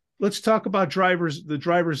 Or let's talk about the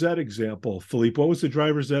driver's ed example. Philippe, what was the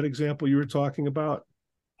driver's ed example you were talking about?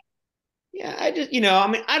 Yeah, I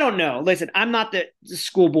don't know. Listen, I'm not the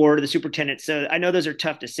school board or the superintendent, so I know those are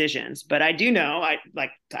tough decisions. But I do know,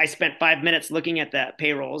 I spent 5 minutes looking at the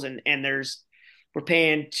payrolls, and we're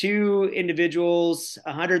paying 2 individuals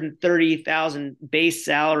 $130,000 base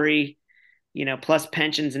salary, plus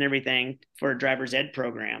pensions and everything for a driver's ed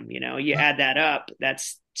program. You add that up,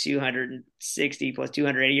 that's 260 plus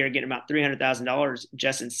 280. You're getting about $300,000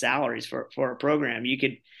 just in salaries for a program. You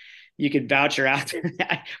could voucher out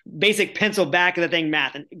basic pencil back of the thing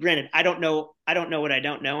math. And granted, I don't know what I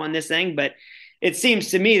don't know on this thing, but it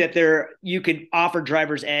seems to me that you could offer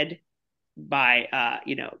driver's ed by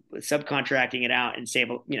subcontracting it out and save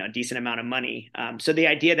a decent amount of money. So the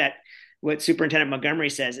idea that what Superintendent Montgomery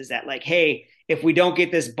says is that, like, hey, if we don't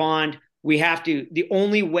get this bond, the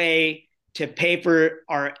only way to pay for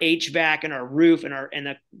our HVAC and our roof and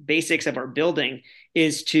the basics of our building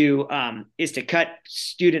is to cut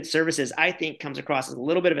student services. I think comes across as a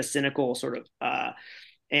little bit of a cynical sort of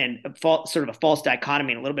a false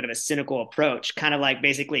dichotomy and a little bit of a cynical approach, kind of like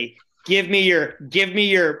basically give me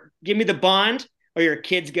the bond or your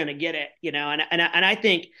kid's gonna get it, and I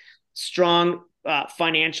think strong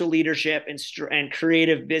financial leadership and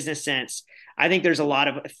creative business sense. I think there's a lot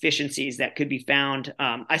of efficiencies that could be found.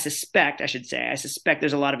 I suspect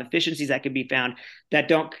there's a lot of efficiencies that could be found that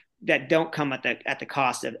don't come at the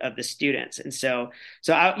cost of the students. And so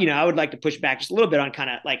I would like to push back just a little bit on kind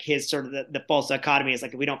of like his sort of the false dichotomy is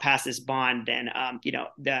like, if we don't pass this bond, then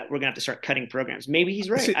that we're gonna have to start cutting programs. Maybe he's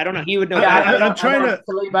right. I don't know. He would know. Yeah,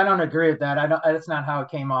 I don't agree with that. That's not how it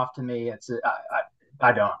came off to me.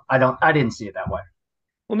 I didn't see it that way.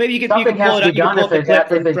 Well, maybe you could pull it up. You could pull the clip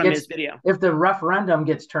from his video. If the referendum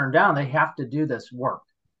gets turned down, they have to do this work,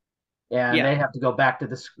 and they have to go back to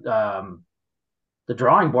this the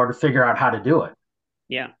drawing board to figure out how to do it.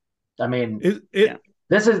 Yeah, I mean,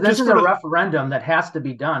 This is Just a for the- referendum that has to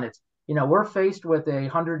be done. It's, we're faced with a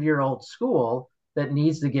 100-year-old school that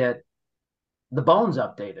needs to get the bones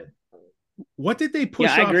updated. What did they push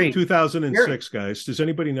Yeah, I off agree. in 2006, guys? Does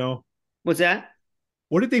anybody know? What's that?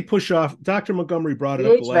 What did they push off? Dr. Montgomery brought it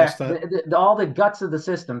The up the last time. HVAC, all the guts of the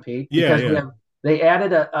system, Pete, Yeah, because they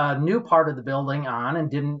added a new part of the building on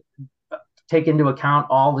and didn't take into account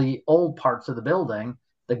all the old parts of the building,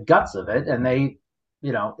 the guts of it, and they,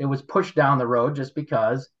 it was pushed down the road just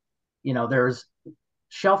because, there's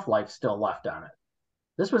shelf life still left on it.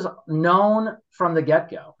 This was known from the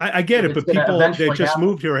get-go. I get it, but people that just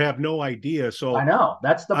moved here have no idea. So I know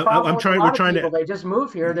that's the problem. We're trying to. They just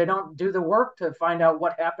move here. They don't do the work to find out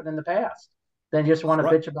what happened in the past. They just want to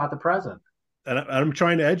bitch about the present. And I'm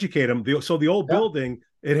trying to educate them. So the old building,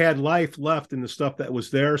 it had life left in the stuff that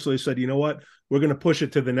was there. So they said, you know what, we're going to push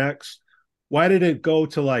it to the next. Why did it go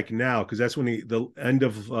to like now? Because that's when the end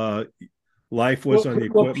of life was on the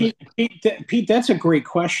equipment. Pete, that's a great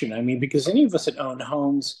question. I mean, because any of us that own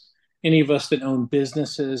homes, any of us that own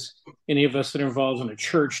businesses, any of us that are involved in a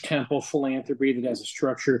church, temple, philanthropy that has a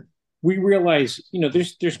structure, we realize,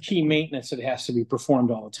 there's key maintenance that has to be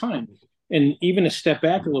performed all the time. And even to step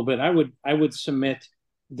back a little bit, I would submit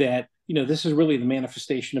that, this is really the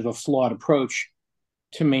manifestation of a flawed approach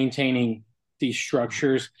to maintaining these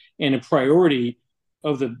structures and a priority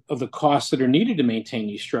of the costs that are needed to maintain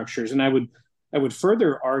these structures. And I would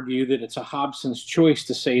further argue that it's a Hobson's choice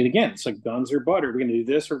to say it again. It's like guns or butter. We're going to do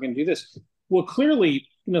this, or we're going to do this. Well, clearly,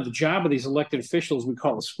 the job of these elected officials we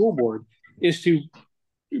call the school board is to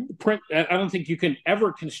print. I don't think you can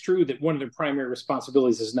ever construe that one of their primary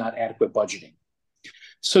responsibilities is not adequate budgeting.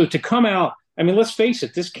 So to come out, I mean, let's face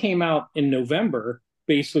it, this came out in November,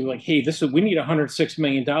 basically like, hey, we need $106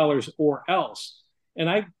 million or else.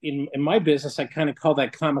 And in my business, I kind of call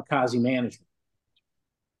that kamikaze management.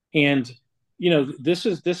 And, this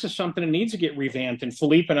is something that needs to get revamped. And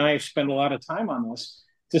Philippe and I have spent a lot of time on this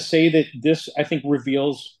to say that this, I think,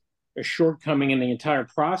 reveals a shortcoming in the entire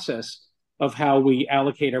process of how we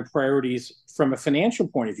allocate our priorities from a financial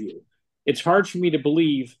point of view. It's hard for me to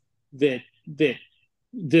believe that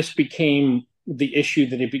this became the issue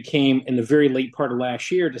that it became in the very late part of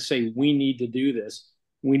last year to say, we need to do this.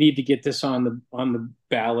 We need to get this on the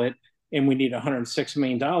ballot, and we need $106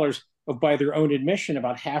 million of, by their own admission,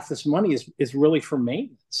 about half this money is really for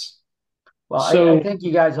maintenance. Well, so, I think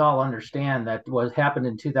you guys all understand that what happened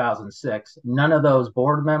in 2006, none of those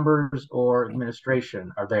board members or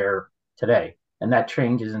administration are there today, and that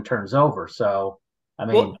changes and turns over. So, I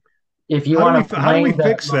mean, if you want to blame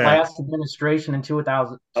the last administration in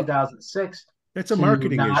 2006, that's a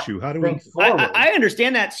marketing issue. How do we? I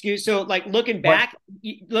understand that, Stu. So, like looking back,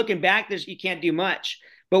 you can't do much.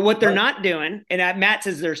 But what they're not doing, and Matt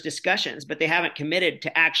says there's discussions, but they haven't committed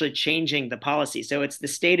to actually changing the policy. So it's the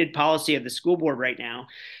stated policy of the school board right now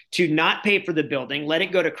to not pay for the building, let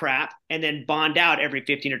it go to crap, and then bond out every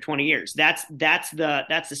 15 or 20 years. That's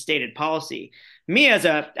the stated policy. Me as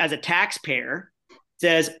a taxpayer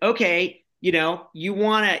says, okay, you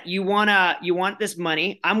want this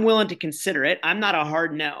money. I'm willing to consider it. I'm not a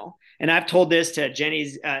hard no. And I've told this to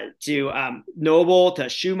Jenny's, to Noble, to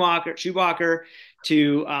Schumacher,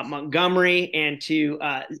 to Montgomery, and to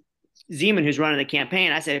Zeman, who's running the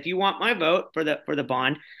campaign. I said, if you want my vote for the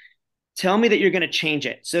bond, tell me that you're going to change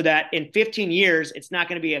it so that in 15 years, it's not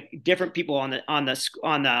going to be different people on the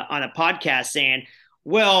podcast saying,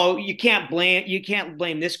 well, you can't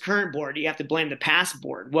blame this current board. You have to blame the past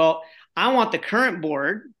board. Well, I want the current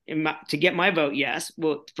board to get my vote, yes,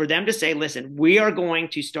 well, for them to say, listen, we are going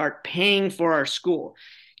to start paying for our school.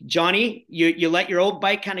 Johnny, you let your old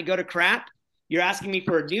bike kind of go to crap. You're asking me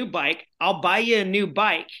for a new bike. I'll buy you a new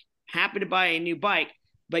bike. Happy to buy a new bike,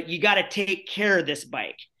 but you got to take care of this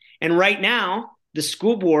bike. And right now, the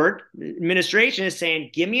school board administration is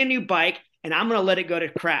saying, give me a new bike and I'm going to let it go to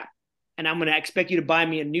crap. And I'm going to expect you to buy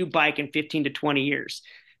me a new bike in 15 to 20 years.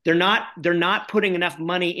 They're not putting enough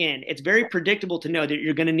money in. It's very predictable to know that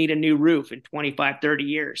you're going to need a new roof in 25, 30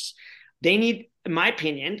 years. They need, in my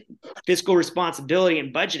opinion, fiscal responsibility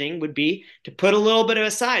and budgeting would be to put a little bit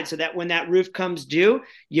aside so that when that roof comes due,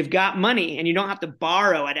 you've got money and you don't have to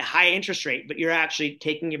borrow at a high interest rate, but you're actually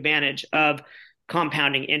taking advantage of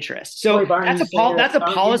compounding interest. So that's a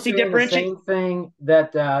policy differentiation. The same thing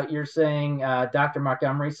that you're saying Dr.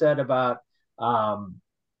 Montgomery said about,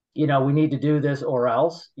 we need to do this or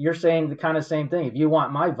else. You're saying the kind of same thing. If you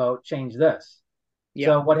want my vote, change this. Yep.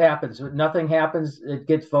 So what happens? Nothing happens. It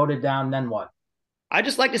gets voted down. Then what? I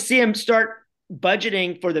just like to see him start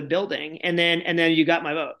budgeting for the building, and then you got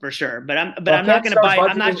my vote for sure. But I'm not going to buy.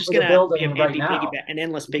 I'm not just going to be an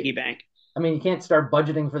endless piggy bank. I mean, you can't start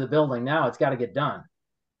budgeting for the building now. It's got to get done.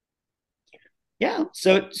 Yeah.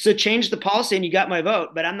 So change the policy, and you got my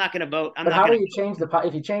vote. But I'm not going to vote. But how do you change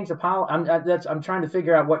if you change the policy? I'm trying to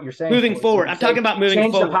figure out what you're saying. Moving forward, I'm talking about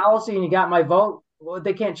moving forward. Change the policy, and you got my vote. Well,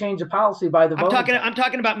 they can't change the policy by the vote. I'm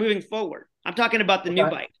talking about moving forward. I'm talking about the new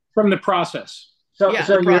bike from the process. So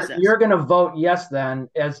you're going to vote yes then,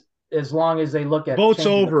 as long as they look at votes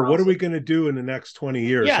over. What are we going to do in the next 20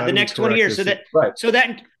 years? Yeah, the next 20 years. So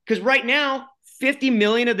that because right now, 50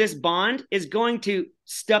 million of this bond is going to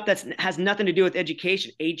stuff that has nothing to do with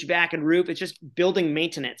education, HVAC and roof. It's just building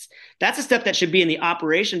maintenance. That's the stuff that should be in the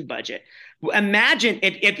operation budget. Imagine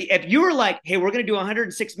if you were like, hey, we're going to do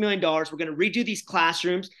 $106 million. We're going to redo these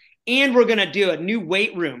classrooms, and we're going to do a new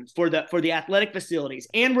weight room for the athletic facilities.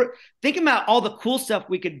 And we're thinking about all the cool stuff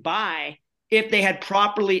we could buy if they had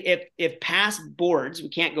properly, if past boards, we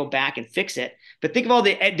can't go back and fix it. But think of all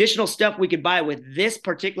the additional stuff we could buy with this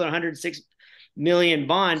particular 106 million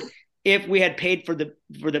bond if we had paid for the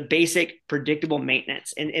basic predictable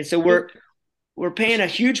maintenance. And so we're paying a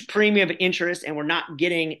huge premium of interest, and we're not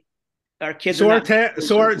getting our kids. So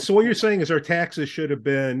what you're saying is our taxes should have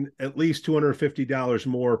been at least $250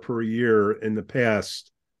 more per year in the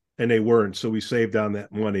past, and they weren't. So we saved on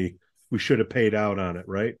that money. We should have paid out on it,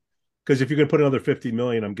 right? Because if you're going to put another 50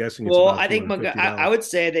 million, I'm guessing it's about I think I would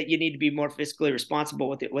say that you need to be more fiscally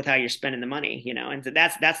responsible with how you're spending the money, and so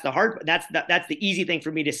that's the easy thing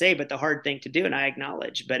for me to say, but the hard thing to do, and I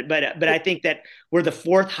acknowledge. But I think that we're the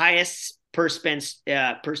fourth highest per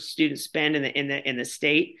student spend in the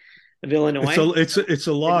state of Illinois. It's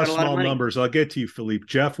a lot of small numbers. I'll get to you, Philippe.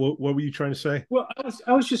 Jeff, what were you trying to say? Well,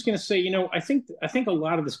 I was just going to say, I think a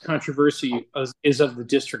lot of this controversy is of the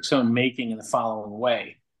district's own making in the following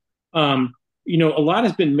way. A lot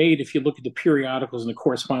has been made, if you look at the periodicals and the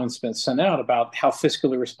correspondence that's been sent out, about how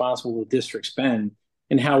fiscally responsible the district's been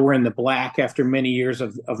and how we're in the black after many years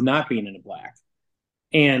of not being in the black.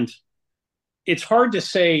 And it's hard to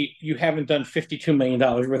say you haven't done $52 million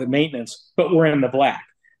worth of maintenance, but we're in the black.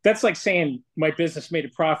 That's like saying my business made a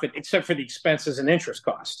profit except for the expenses and interest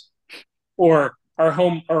costs, or our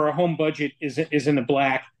home budget is in the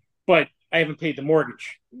black, but I haven't paid the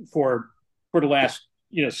mortgage for the last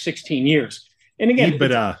 16 years. And again,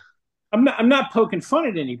 I'm not poking fun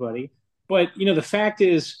at anybody, but the fact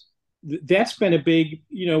is that's been a big,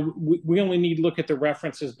 we only need to look at the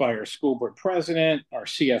references by our school board president, our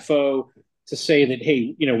CFO, to say that,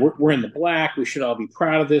 hey, we're in the black. We should all be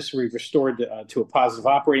proud of this. We've restored to a positive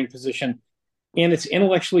operating position. And it's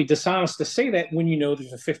intellectually dishonest to say that when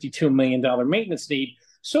there's a $52 million maintenance need.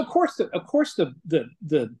 So of course the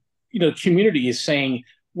community is saying,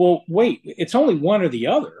 well, wait, it's only one or the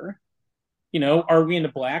other. Are we in the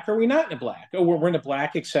black? Or are we not in the black? Oh, we're in the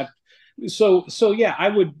black, except so yeah,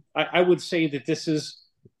 I would say that this is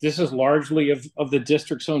largely of the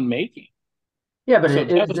district's own making. Yeah, but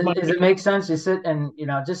does it make sense to sit and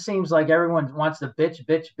it just seems like everyone wants to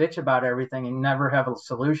bitch about everything and never have a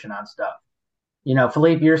solution on stuff.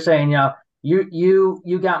 Philippe, you're saying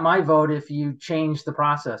you got my vote if you change the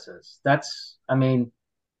processes. What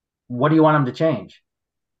do you want them to change?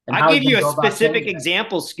 I gave you a specific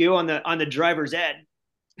example, Stu, on the driver's ed.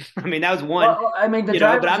 That was one. Well,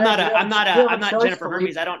 but I'm not Jennifer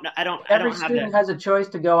Hermes. Every student has a choice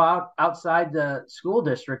to go outside the school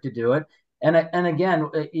district to do it. And again,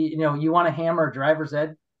 you want to hammer a driver's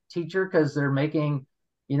ed teacher because they're making,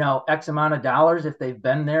 X amount of dollars if they've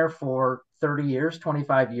been there for 30 years,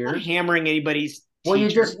 25 years. I'm not hammering anybody's Well,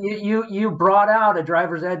 teacher. you brought out a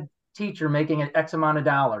driver's ed teacher making an X amount of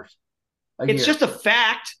dollars. It's just a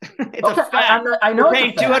fact. It's a fact. I know. We're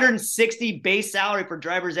paying $260 base salary for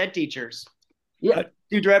driver's ed teachers. Yeah,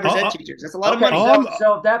 2 driver's ed teachers. That's a lot of money.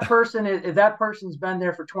 So if that person's been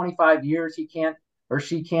there for 25 years, he can't or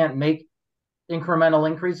she can't make incremental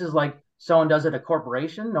increases like someone does at a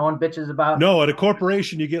corporation. No one bitches about. No, at a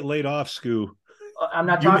corporation you get laid off, Scoo. I'm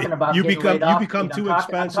not talking about you become too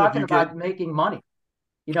expensive. I'm talking about making money.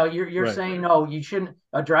 You're right. Saying no, you shouldn't.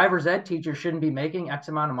 A driver's ed teacher shouldn't be making X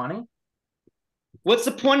amount of money. What's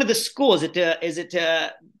the point of the school? Is it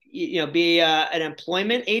to be an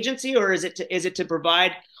employment agency, or is it to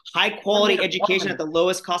provide high quality education at the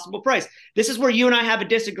lowest possible price? This is where you and I have a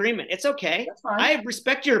disagreement. It's okay. I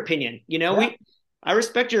respect your opinion. I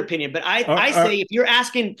respect your opinion, but I say if you're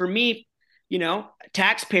asking for me,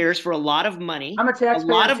 taxpayers for a lot of money, I'm a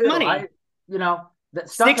taxpayer. A lot of too. money.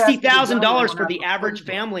 $60,000 for the average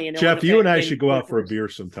family. In Jeff, you and I should go out for a beer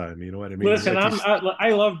sometime. You know what I mean? Listen,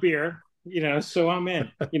 I love beer. So I'm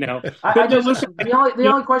in. The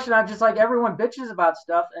only question I'm just like everyone bitches about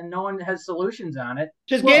stuff and no one has solutions on it.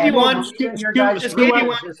 Just gave you one.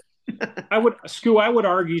 I would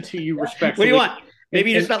argue to you respectfully. What do you want?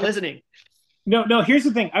 Maybe you're just not listening. No. Here's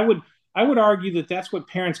the thing. I would argue that that's what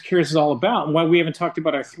Parents Cares is all about, and why we haven't talked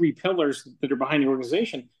about our three pillars that are behind the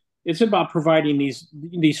organization. It's about providing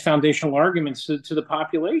these foundational arguments to the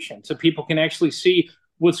population, so people can actually see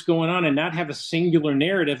what's going on and not have a singular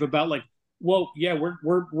narrative about like, well, yeah,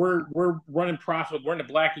 we're running profit, we're in the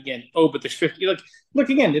black again. Oh, but there's 50. Look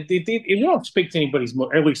again. We don't speak to anybody's,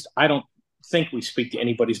 or at least I don't think we speak to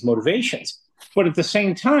anybody's motivations. But at the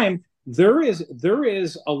same time, there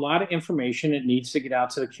is a lot of information that needs to get out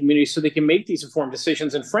to the community so they can make these informed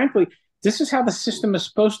decisions. And frankly, this is how the system is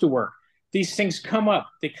supposed to work. These things come up.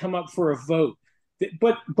 They come up for a vote.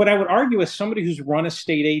 But I would argue, as somebody who's run a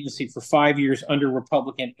state agency for 5 years under a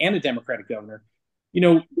Republican and a Democratic governor,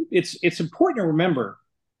 it's important to remember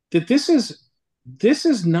that this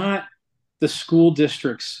is not the school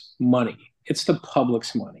district's money. It's the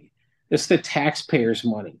public's money. It's the taxpayers'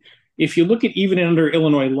 money. If you look at even under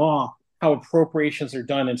Illinois law, how appropriations are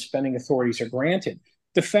done and spending authorities are granted,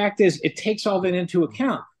 the fact is it takes all that into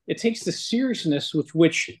account. It takes the seriousness with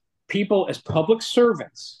which people as public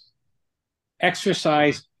servants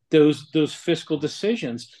exercise those fiscal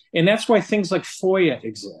decisions. And that's why things like FOIA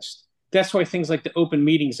exist. That's why things like the Open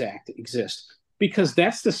Meetings Act exist, because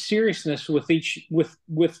that's the seriousness with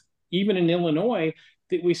even in Illinois,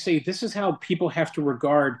 that we say this is how people have to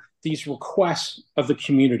regard these requests of the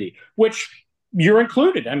community, which you're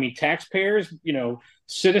included. I mean, taxpayers,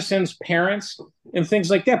 citizens, parents, and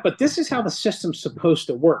things like that. But this is how the system's supposed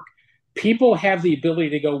to work. People have the ability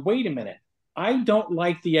to go, wait a minute, I don't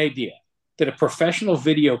like the idea that a professional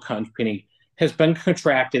video company has been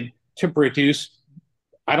contracted to produce,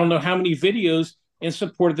 I don't know how many videos in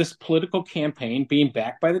support of this political campaign being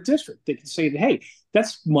backed by the district. They can say, hey,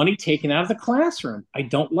 that's money taken out of the classroom. I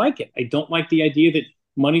don't like it. I don't like the idea that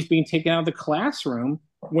money's being taken out of the classroom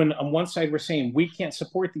when on one side we're saying we can't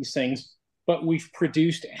support these things, but we've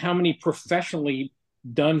produced how many professionally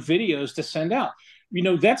done videos to send out.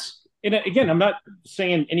 And again, I'm not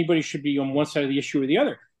saying anybody should be on one side of the issue or the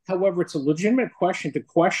other. However, it's a legitimate question to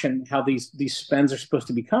question how these spends are supposed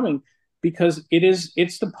to be coming, because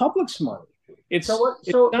it's the public's money. It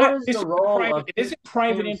isn't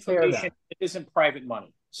private information. It isn't private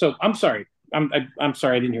money. So I'm sorry. I'm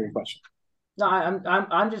sorry. I didn't hear your question. No,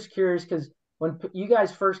 I'm just curious, because when you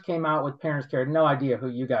guys first came out with Parents Care, I had no idea who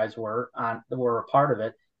you guys were a part of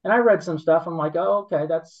it. And I read some stuff. I'm like, oh, okay,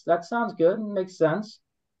 that sounds good and makes sense.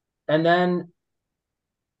 And then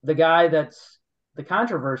the guy that's the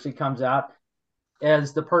controversy comes out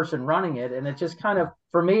as the person running it, and it just kind of,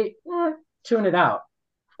 for me, tune it out.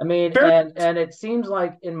 I mean, sure. and it seems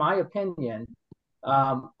like, in my opinion,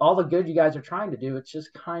 all the good you guys are trying to do, it's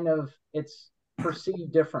just kind of, it's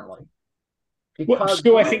perceived differently. Because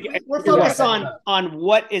I think we're focused on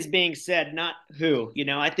what is being said, not who.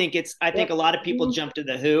 I think a lot of people jump to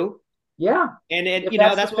the who. Yeah. And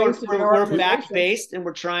that's what we're fact-based, and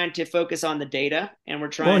we're trying to focus on the data, and we're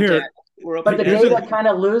trying to. But the data kind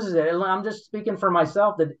of loses it. And I'm just speaking for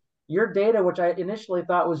myself, that your data, which I initially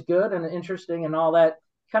thought was good and interesting and all that,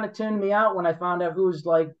 kind of tuned me out when I found out who's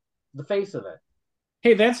like the face of it.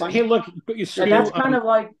 Hey, look. And that's kind of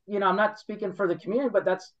like, I'm not speaking for the community, but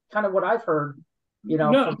that's kind of what I've heard,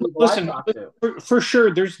 from people listen, I've talked to. For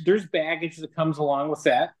sure, there's baggage that comes along with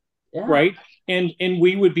that, right? And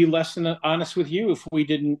we would be less than honest with you if we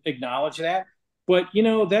didn't acknowledge that. But,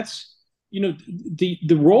 that's,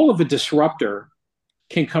 the role of a disruptor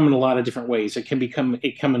can come in a lot of different ways. It can come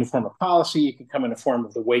in the form of policy. It can come in the form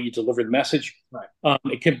of the way you deliver the message. Right.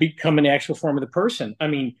 It can become an actual form of the person. I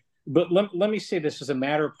mean, but let me say this as a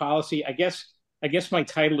matter of policy. I guess my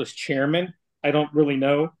title is chairman. I don't really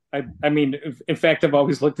know. I mean, in fact, I've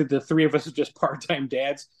always looked at the three of us as just part-time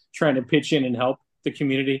dads trying to pitch in and help the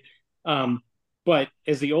community. But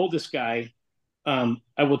as the oldest guy,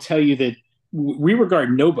 I will tell you that we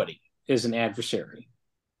regard nobody as an adversary.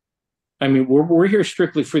 I mean, we're here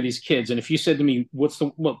strictly for these kids. And if you said to me,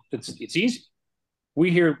 it's easy.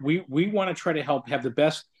 We want to try to help have the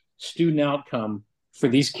best student outcome for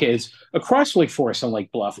these kids across Lake Forest and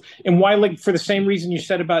Lake Bluff. And why, for the same reason you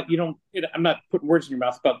said about, I'm not putting words in your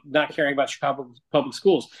mouth about not caring about Chicago public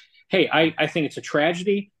schools. Hey, I think it's a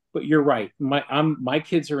tragedy, but you're right. My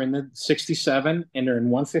kids are in the 67 and they're in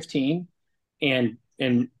 115, and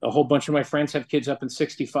a whole bunch of my friends have kids up in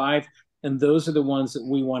 65. And those are the ones that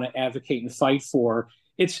we want to advocate and fight for.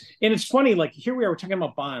 It's funny, like here we are, we're talking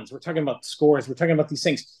about bonds, we're talking about scores, we're talking about these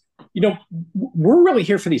things. We're really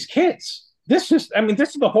here for these kids. This is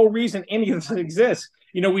the whole reason any of this exists.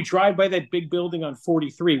 We drive by that big building on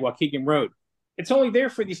 43 Waukegan Road. It's only there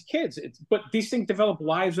for these kids. But these things develop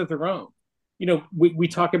lives of their own. We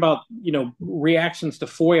talk about, reactions to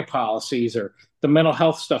FOIA policies or the mental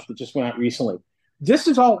health stuff that just went out recently. this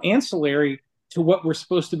is all ancillary to what we're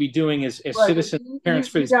supposed to be doing as Right. citizens, parents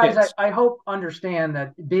for You these guys, kids. I hope understand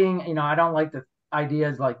that being, I don't like the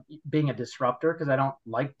ideas like being a disruptor because I don't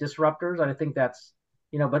like disruptors. I think that's,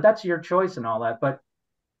 but that's your choice and all that. But,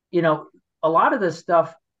 a lot of this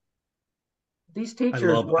stuff, these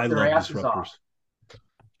teachers work their asses off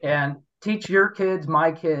and teach your kids,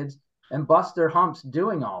 my kids, and bust their humps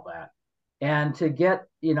doing all that. And to get,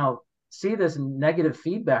 see this negative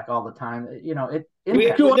feedback all the time,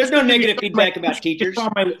 there's no negative feedback about teachers.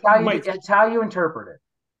 It's how you interpret it.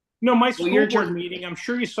 No, my school board meeting, I'm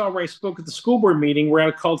sure you saw where I spoke at the school board meeting where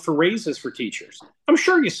I called for raises for teachers. I'm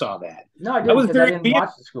sure you saw that. No, I didn't, because I didn't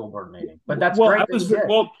watch the school board meeting. But that's great.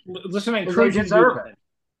 Listen, I encourage you to do it.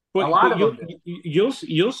 But, a lot of them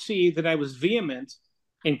you'll see that I was vehement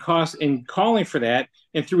in calling for that,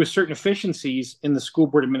 and through a certain efficiencies in the school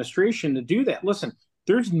board administration to do that. Listen,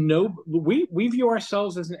 we view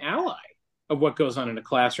ourselves as an ally of what goes on in a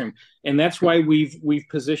classroom, and that's why we've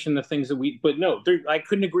positioned the things that I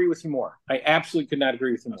couldn't agree with you more. I absolutely could not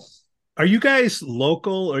agree with you more. Are you guys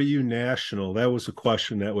local or are you national? That was a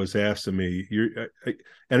question that was asked of me.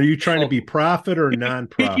 And are you trying to be profit or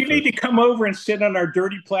non-profit? You need to come over and sit on our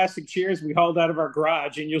dirty plastic chairs we hauled out of our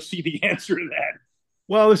garage, and you'll see the answer to that.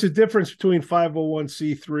 Well, there's a difference between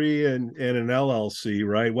 501c3 and an LLC,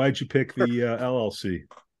 right? Why'd you pick the LLC?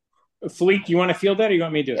 Philippe, do you want to field that, or you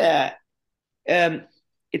want me to do it? Yeah.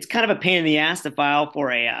 It's kind of a pain in the ass to file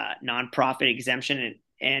for a nonprofit exemption,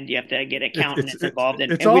 and you have to get accountants involved.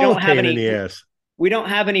 And we don't have any. We don't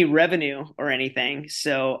have any revenue or anything.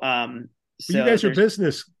 So, you guys are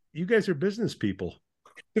business. You guys are business people.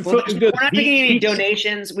 Well, we're not taking any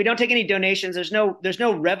donations. We don't take any donations. There's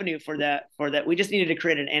no revenue for that. We just needed to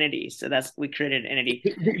create an entity. So we created an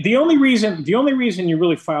entity. The only reason you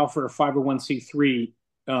really file for a 501c3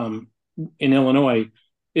 in Illinois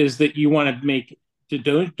is that you want to make the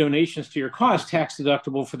donations to your cause tax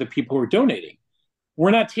deductible for the people who are donating.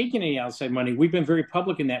 We're not taking any outside money. We've been very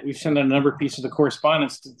public in that. We've sent out a number of pieces of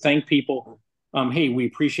correspondence to thank people. Hey, we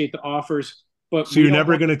appreciate the offers. But so you're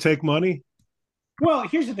never going to take money? Well,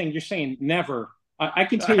 here's the thing. You're saying never. I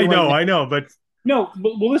can tell you. I know, but no.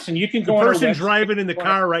 But listen, you can go. The person driving in the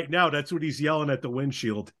car right now, that's what he's yelling at the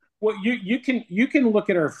windshield. Well, you can look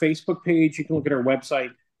at our Facebook page. You can look at our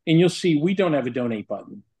website, and you'll see we don't have a donate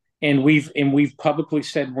button. And we've publicly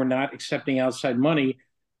said we're not accepting outside money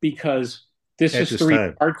because this is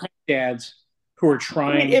three part-time dads who are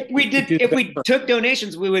trying. If we took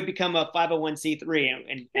donations, we would become a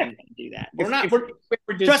 501c3 and do that.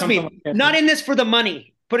 Trust me, not in this for the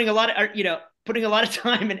money. Putting a lot of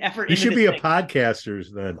time and effort. You should be a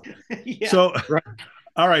podcasters then. Yeah. So, right.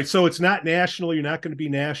 All right. So it's not national. You're not going to be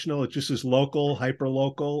national. It just is local, hyper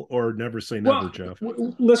local, or never say never, Jeff.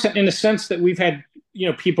 Listen, in the sense that we've had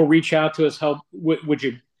people reach out to us, help. Would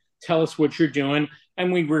you tell us what you're doing?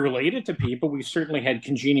 And we were related to people. We certainly had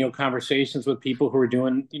congenial conversations with people who are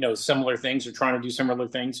doing, similar things or trying to do similar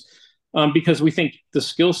things, because we think the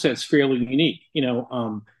skill set's fairly unique.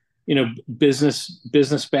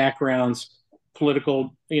 Business backgrounds,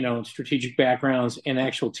 political, strategic backgrounds, and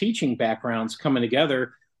actual teaching backgrounds coming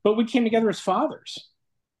together. But we came together as fathers.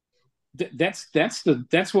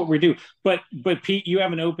 That's what we do. But Pete, you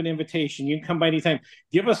have an open invitation. You can come by anytime.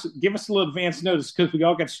 Give us a little advance notice because we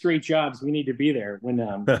all got straight jobs. We need to be there when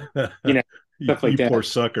stuff like that. Poor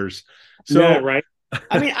suckers. So yeah, right.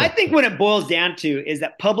 I mean, I think what it boils down to is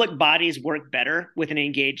that public bodies work better with an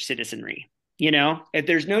engaged citizenry. If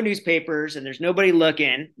there's no newspapers and there's nobody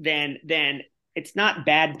looking, then it's not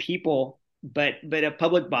bad people, but a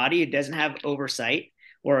public body, it doesn't have oversight.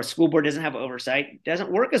 Or a school board doesn't have oversight,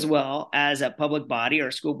 doesn't work as well as a public body or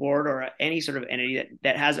a school board or any sort of entity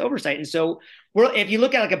that has oversight. And so if you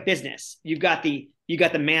look at like a business, you've got the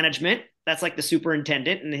management, that's like the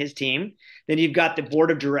superintendent and his team. Then you've got the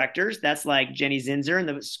board of directors, that's like Jenny Zinzer and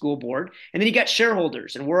the school board. And then you got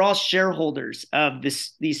shareholders, and we're all shareholders of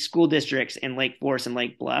these school districts in Lake Forest and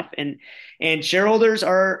Lake Bluff. And shareholders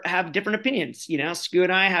have different opinions. Sku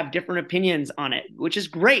and I have different opinions on it, which is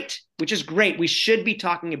great. We should be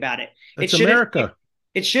talking about it. It's America.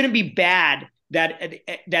 It shouldn't be bad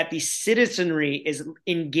that the citizenry is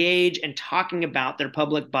engaged and talking about their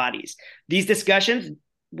public bodies. These discussions,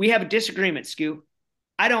 we have a disagreement, Sku.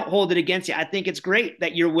 I don't hold it against you. I think it's great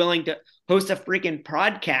that you're willing to host a freaking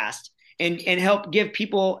podcast and help give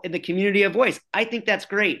people in the community a voice. I think that's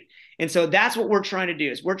great. And so that's what we're trying to do,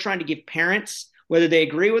 is we're trying to give parents, whether they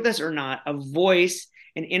agree with us or not, a voice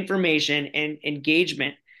and information and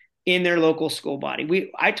engagement in their local school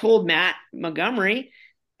body. I told Matt Montgomery,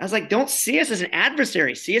 I was like, don't see us as an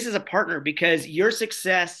adversary. See us as a partner, because your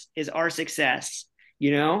success is our success.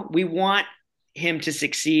 We want him to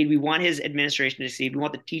succeed. We want his administration to succeed. We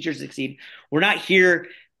want the teachers to succeed. We're not here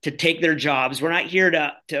to take their jobs. We're not here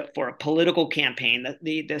to for a political campaign.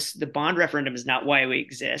 The bond referendum is not why we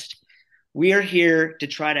exist. We are here to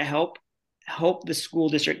try to help the school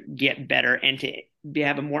district get better and to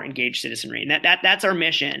have a more engaged citizenry. And that's our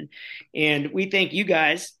mission. And we thank you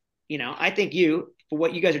guys. I thank you for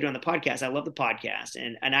what you guys are doing on the podcast. I love the podcast.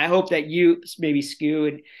 And I hope that you, maybe Sku,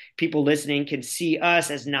 and people listening can see us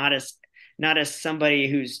as not as somebody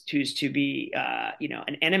who's to be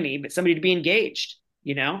an enemy, but somebody to be engaged.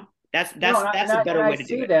 That's a better way to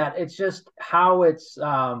do it. That it's just how it's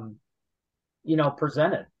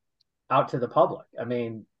presented out to the public. I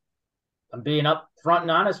mean, I'm being upfront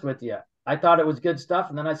and honest with you. I thought it was good stuff,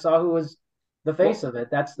 and then I saw who was the face of it.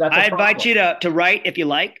 That's. I invite you to write if you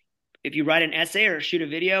like. If you write an essay or shoot a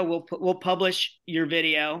video, we'll publish your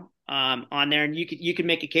video on there, and you can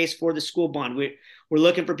make a case for the school bond. We're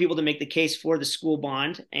looking for people to make the case for the school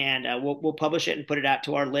bond, and we'll publish it and put it out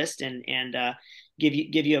to our list and give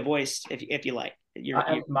you a voice if you like.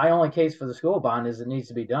 My only case for the school bond is it needs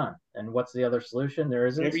to be done. And what's the other solution? There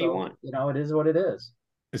isn't. Whatever you want. It is what it is.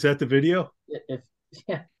 Is that the video?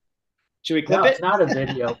 Yeah. Should we clip it? It's not a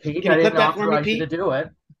video, Pete. I didn't authorize you to do it,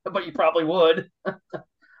 but you probably would.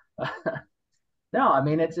 No, I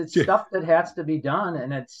mean it's stuff that has to be done,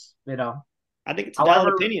 and it's I think it's a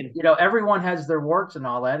valid opinion. Everyone has their warts and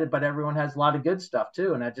all that, but everyone has a lot of good stuff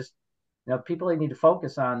too. And I just people need to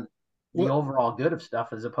focus on the overall good of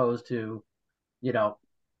stuff as opposed to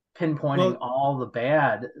pinpointing all the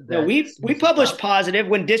bad. No, we published positive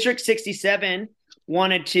when District 67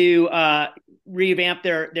 wanted to revamp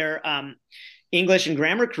their English and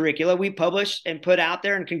grammar curricula. We published and put out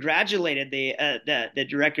there and congratulated the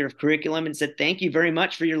director of curriculum and said, thank you very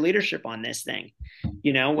much for your leadership on this thing.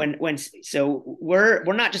 So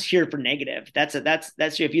we're not just here for negative. That's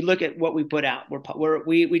if you look at what we put out,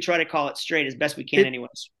 we try to call it straight as best we can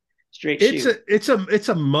anyways. Straight shoot. It's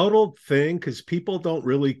a muddled thing because people don't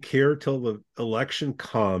really care till the election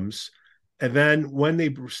comes. And then when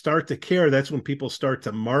they start to care, that's when people start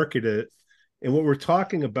to market it. And what we're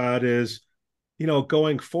talking about is,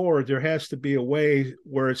 going forward, there has to be a way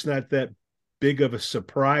where it's not that big of a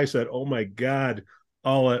surprise that, oh my God,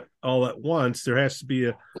 all at once. There has to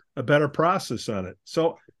be a better process on it.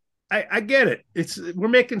 So I get it. We're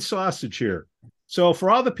making sausage here. So for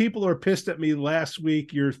all the people who are pissed at me last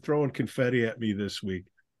week, you're throwing confetti at me this week.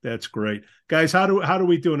 That's great. Guys, how do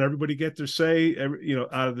we do? And everybody get their say,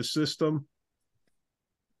 out of the system?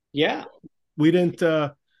 Yeah. We didn't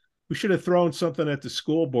we should have thrown something at the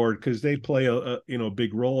school board because they play a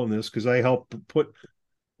big role in this because I helped put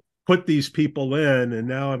these people in, and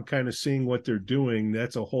now I'm kind of seeing what they're doing.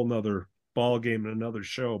 That's a whole nother ball game and another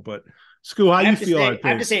show. But Sku, how you feel on things? I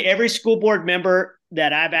have to say every school board member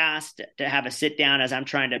that I've asked to have a sit down as I'm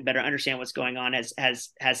trying to better understand what's going on has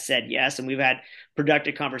said yes, and we've had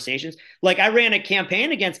productive conversations. Like I ran a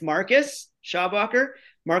campaign against Marcus Schabacher.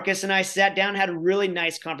 Marcus and I sat down, had a really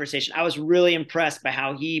nice conversation. I was really impressed by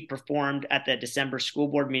how he performed at the December school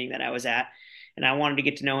board meeting that I was at, and I wanted to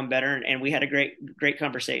get to know him better. And we had a great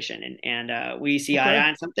conversation. And we see eye to eye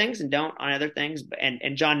on some things and don't on other things.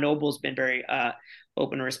 And John Noble's been very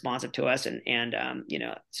open and responsive to us. That's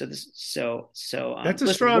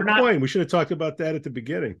a strong point. We should have talked about that at the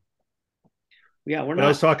beginning. Yeah, I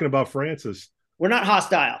was talking about Francis. We're not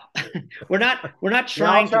hostile. We're not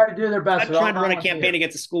trying to do their best. Not trying to run a campaign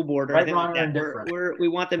against the school board or anything like that. We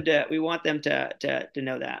want them to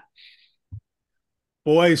know that.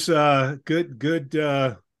 Boys, good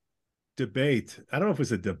debate. I don't know if it's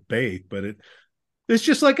a debate, but it's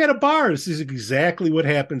just like at a bar. This is exactly what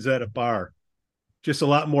happens at a bar. Just a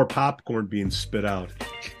lot more popcorn being spit out.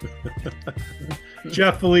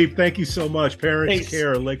 Jeff Philippe, thank you so much. Parents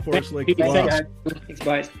Care, Lake Forest, Lake Bluff. Thanks,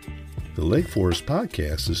 guys. The Lake Forest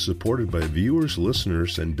Podcast is supported by viewers,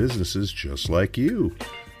 listeners, and businesses just like you.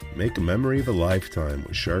 Make a memory of a lifetime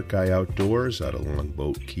with Shark Eye Outdoors out of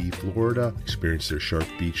Longboat Key, Florida. Experience their shark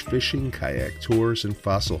beach fishing, kayak tours, and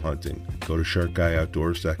fossil hunting. Go to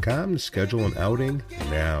sharkeyeoutdoors.com to schedule an outing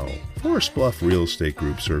now. Forest Bluff Real Estate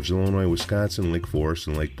Group serves Illinois, Wisconsin, Lake Forest,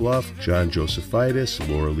 and Lake Bluff. John Josephitis,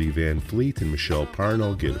 Laura Lee Van Fleet, and Michelle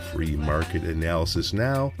Parno get a free market analysis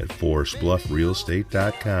now at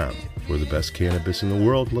forestbluffrealestate.com. For the best cannabis in the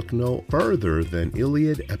world, look no further than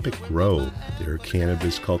Iliad Epic Grow. Their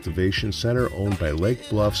cannabis cultivation center owned by Lake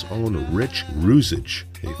Bluff's own Rich Ruzich.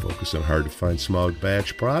 They focus on hard-to-find small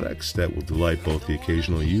batch products that will delight both the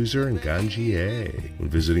occasional user and ganjier. When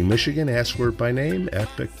visiting Michigan, ask for it by name.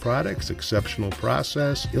 Epic Products, exceptional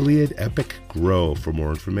process. Iliad Epic Grow. For more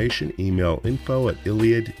information, email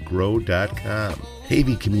info@iliadgrow.com.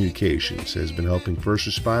 Havey Communications has been helping first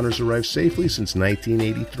responders arrive safely since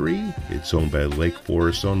 1983. It's owned by Lake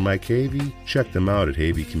Forest-owned Mike Havey. Check them out at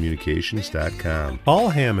haveycommunications.com. Paul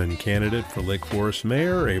Hammond, candidate for Lake Forest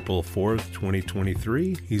Mayor, April 4th,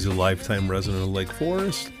 2023. He's a lifetime resident of Lake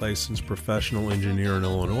Forest, licensed professional engineer in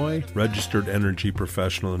Illinois, registered energy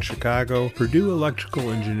professional in Chicago, Purdue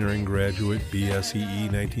Electrical Engineering graduate, BSEE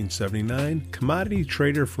 1979, commodity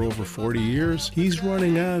trader for over 40 years. He's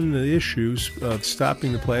running on the issues of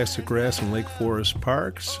stopping the plastic grass in Lake Forest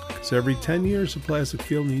parks, because every 10 years the plastic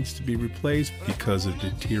field needs to be replaced because of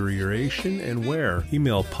deterioration and wear.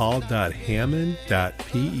 Email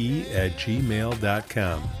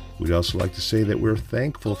paul.hammond.pe@gmail.com. We'd also like to say that we're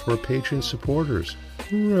thankful for our patron supporters.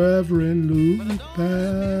 Reverend Luke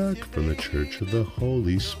Beck from the Church of the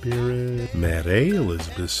Holy Spirit. Matt A.,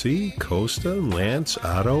 Elizabeth C., Costa, Lance,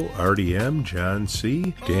 Otto, RDM, John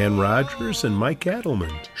C., Dan Rogers, and Mike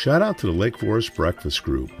Adelman. Shout out to the Lake Forest Breakfast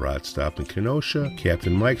Group, Rod Stop in Kenosha,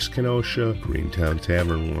 Captain Mike's Kenosha, Greentown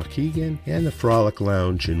Tavern in Waukegan, and the Frolic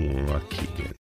Lounge in Waukegan.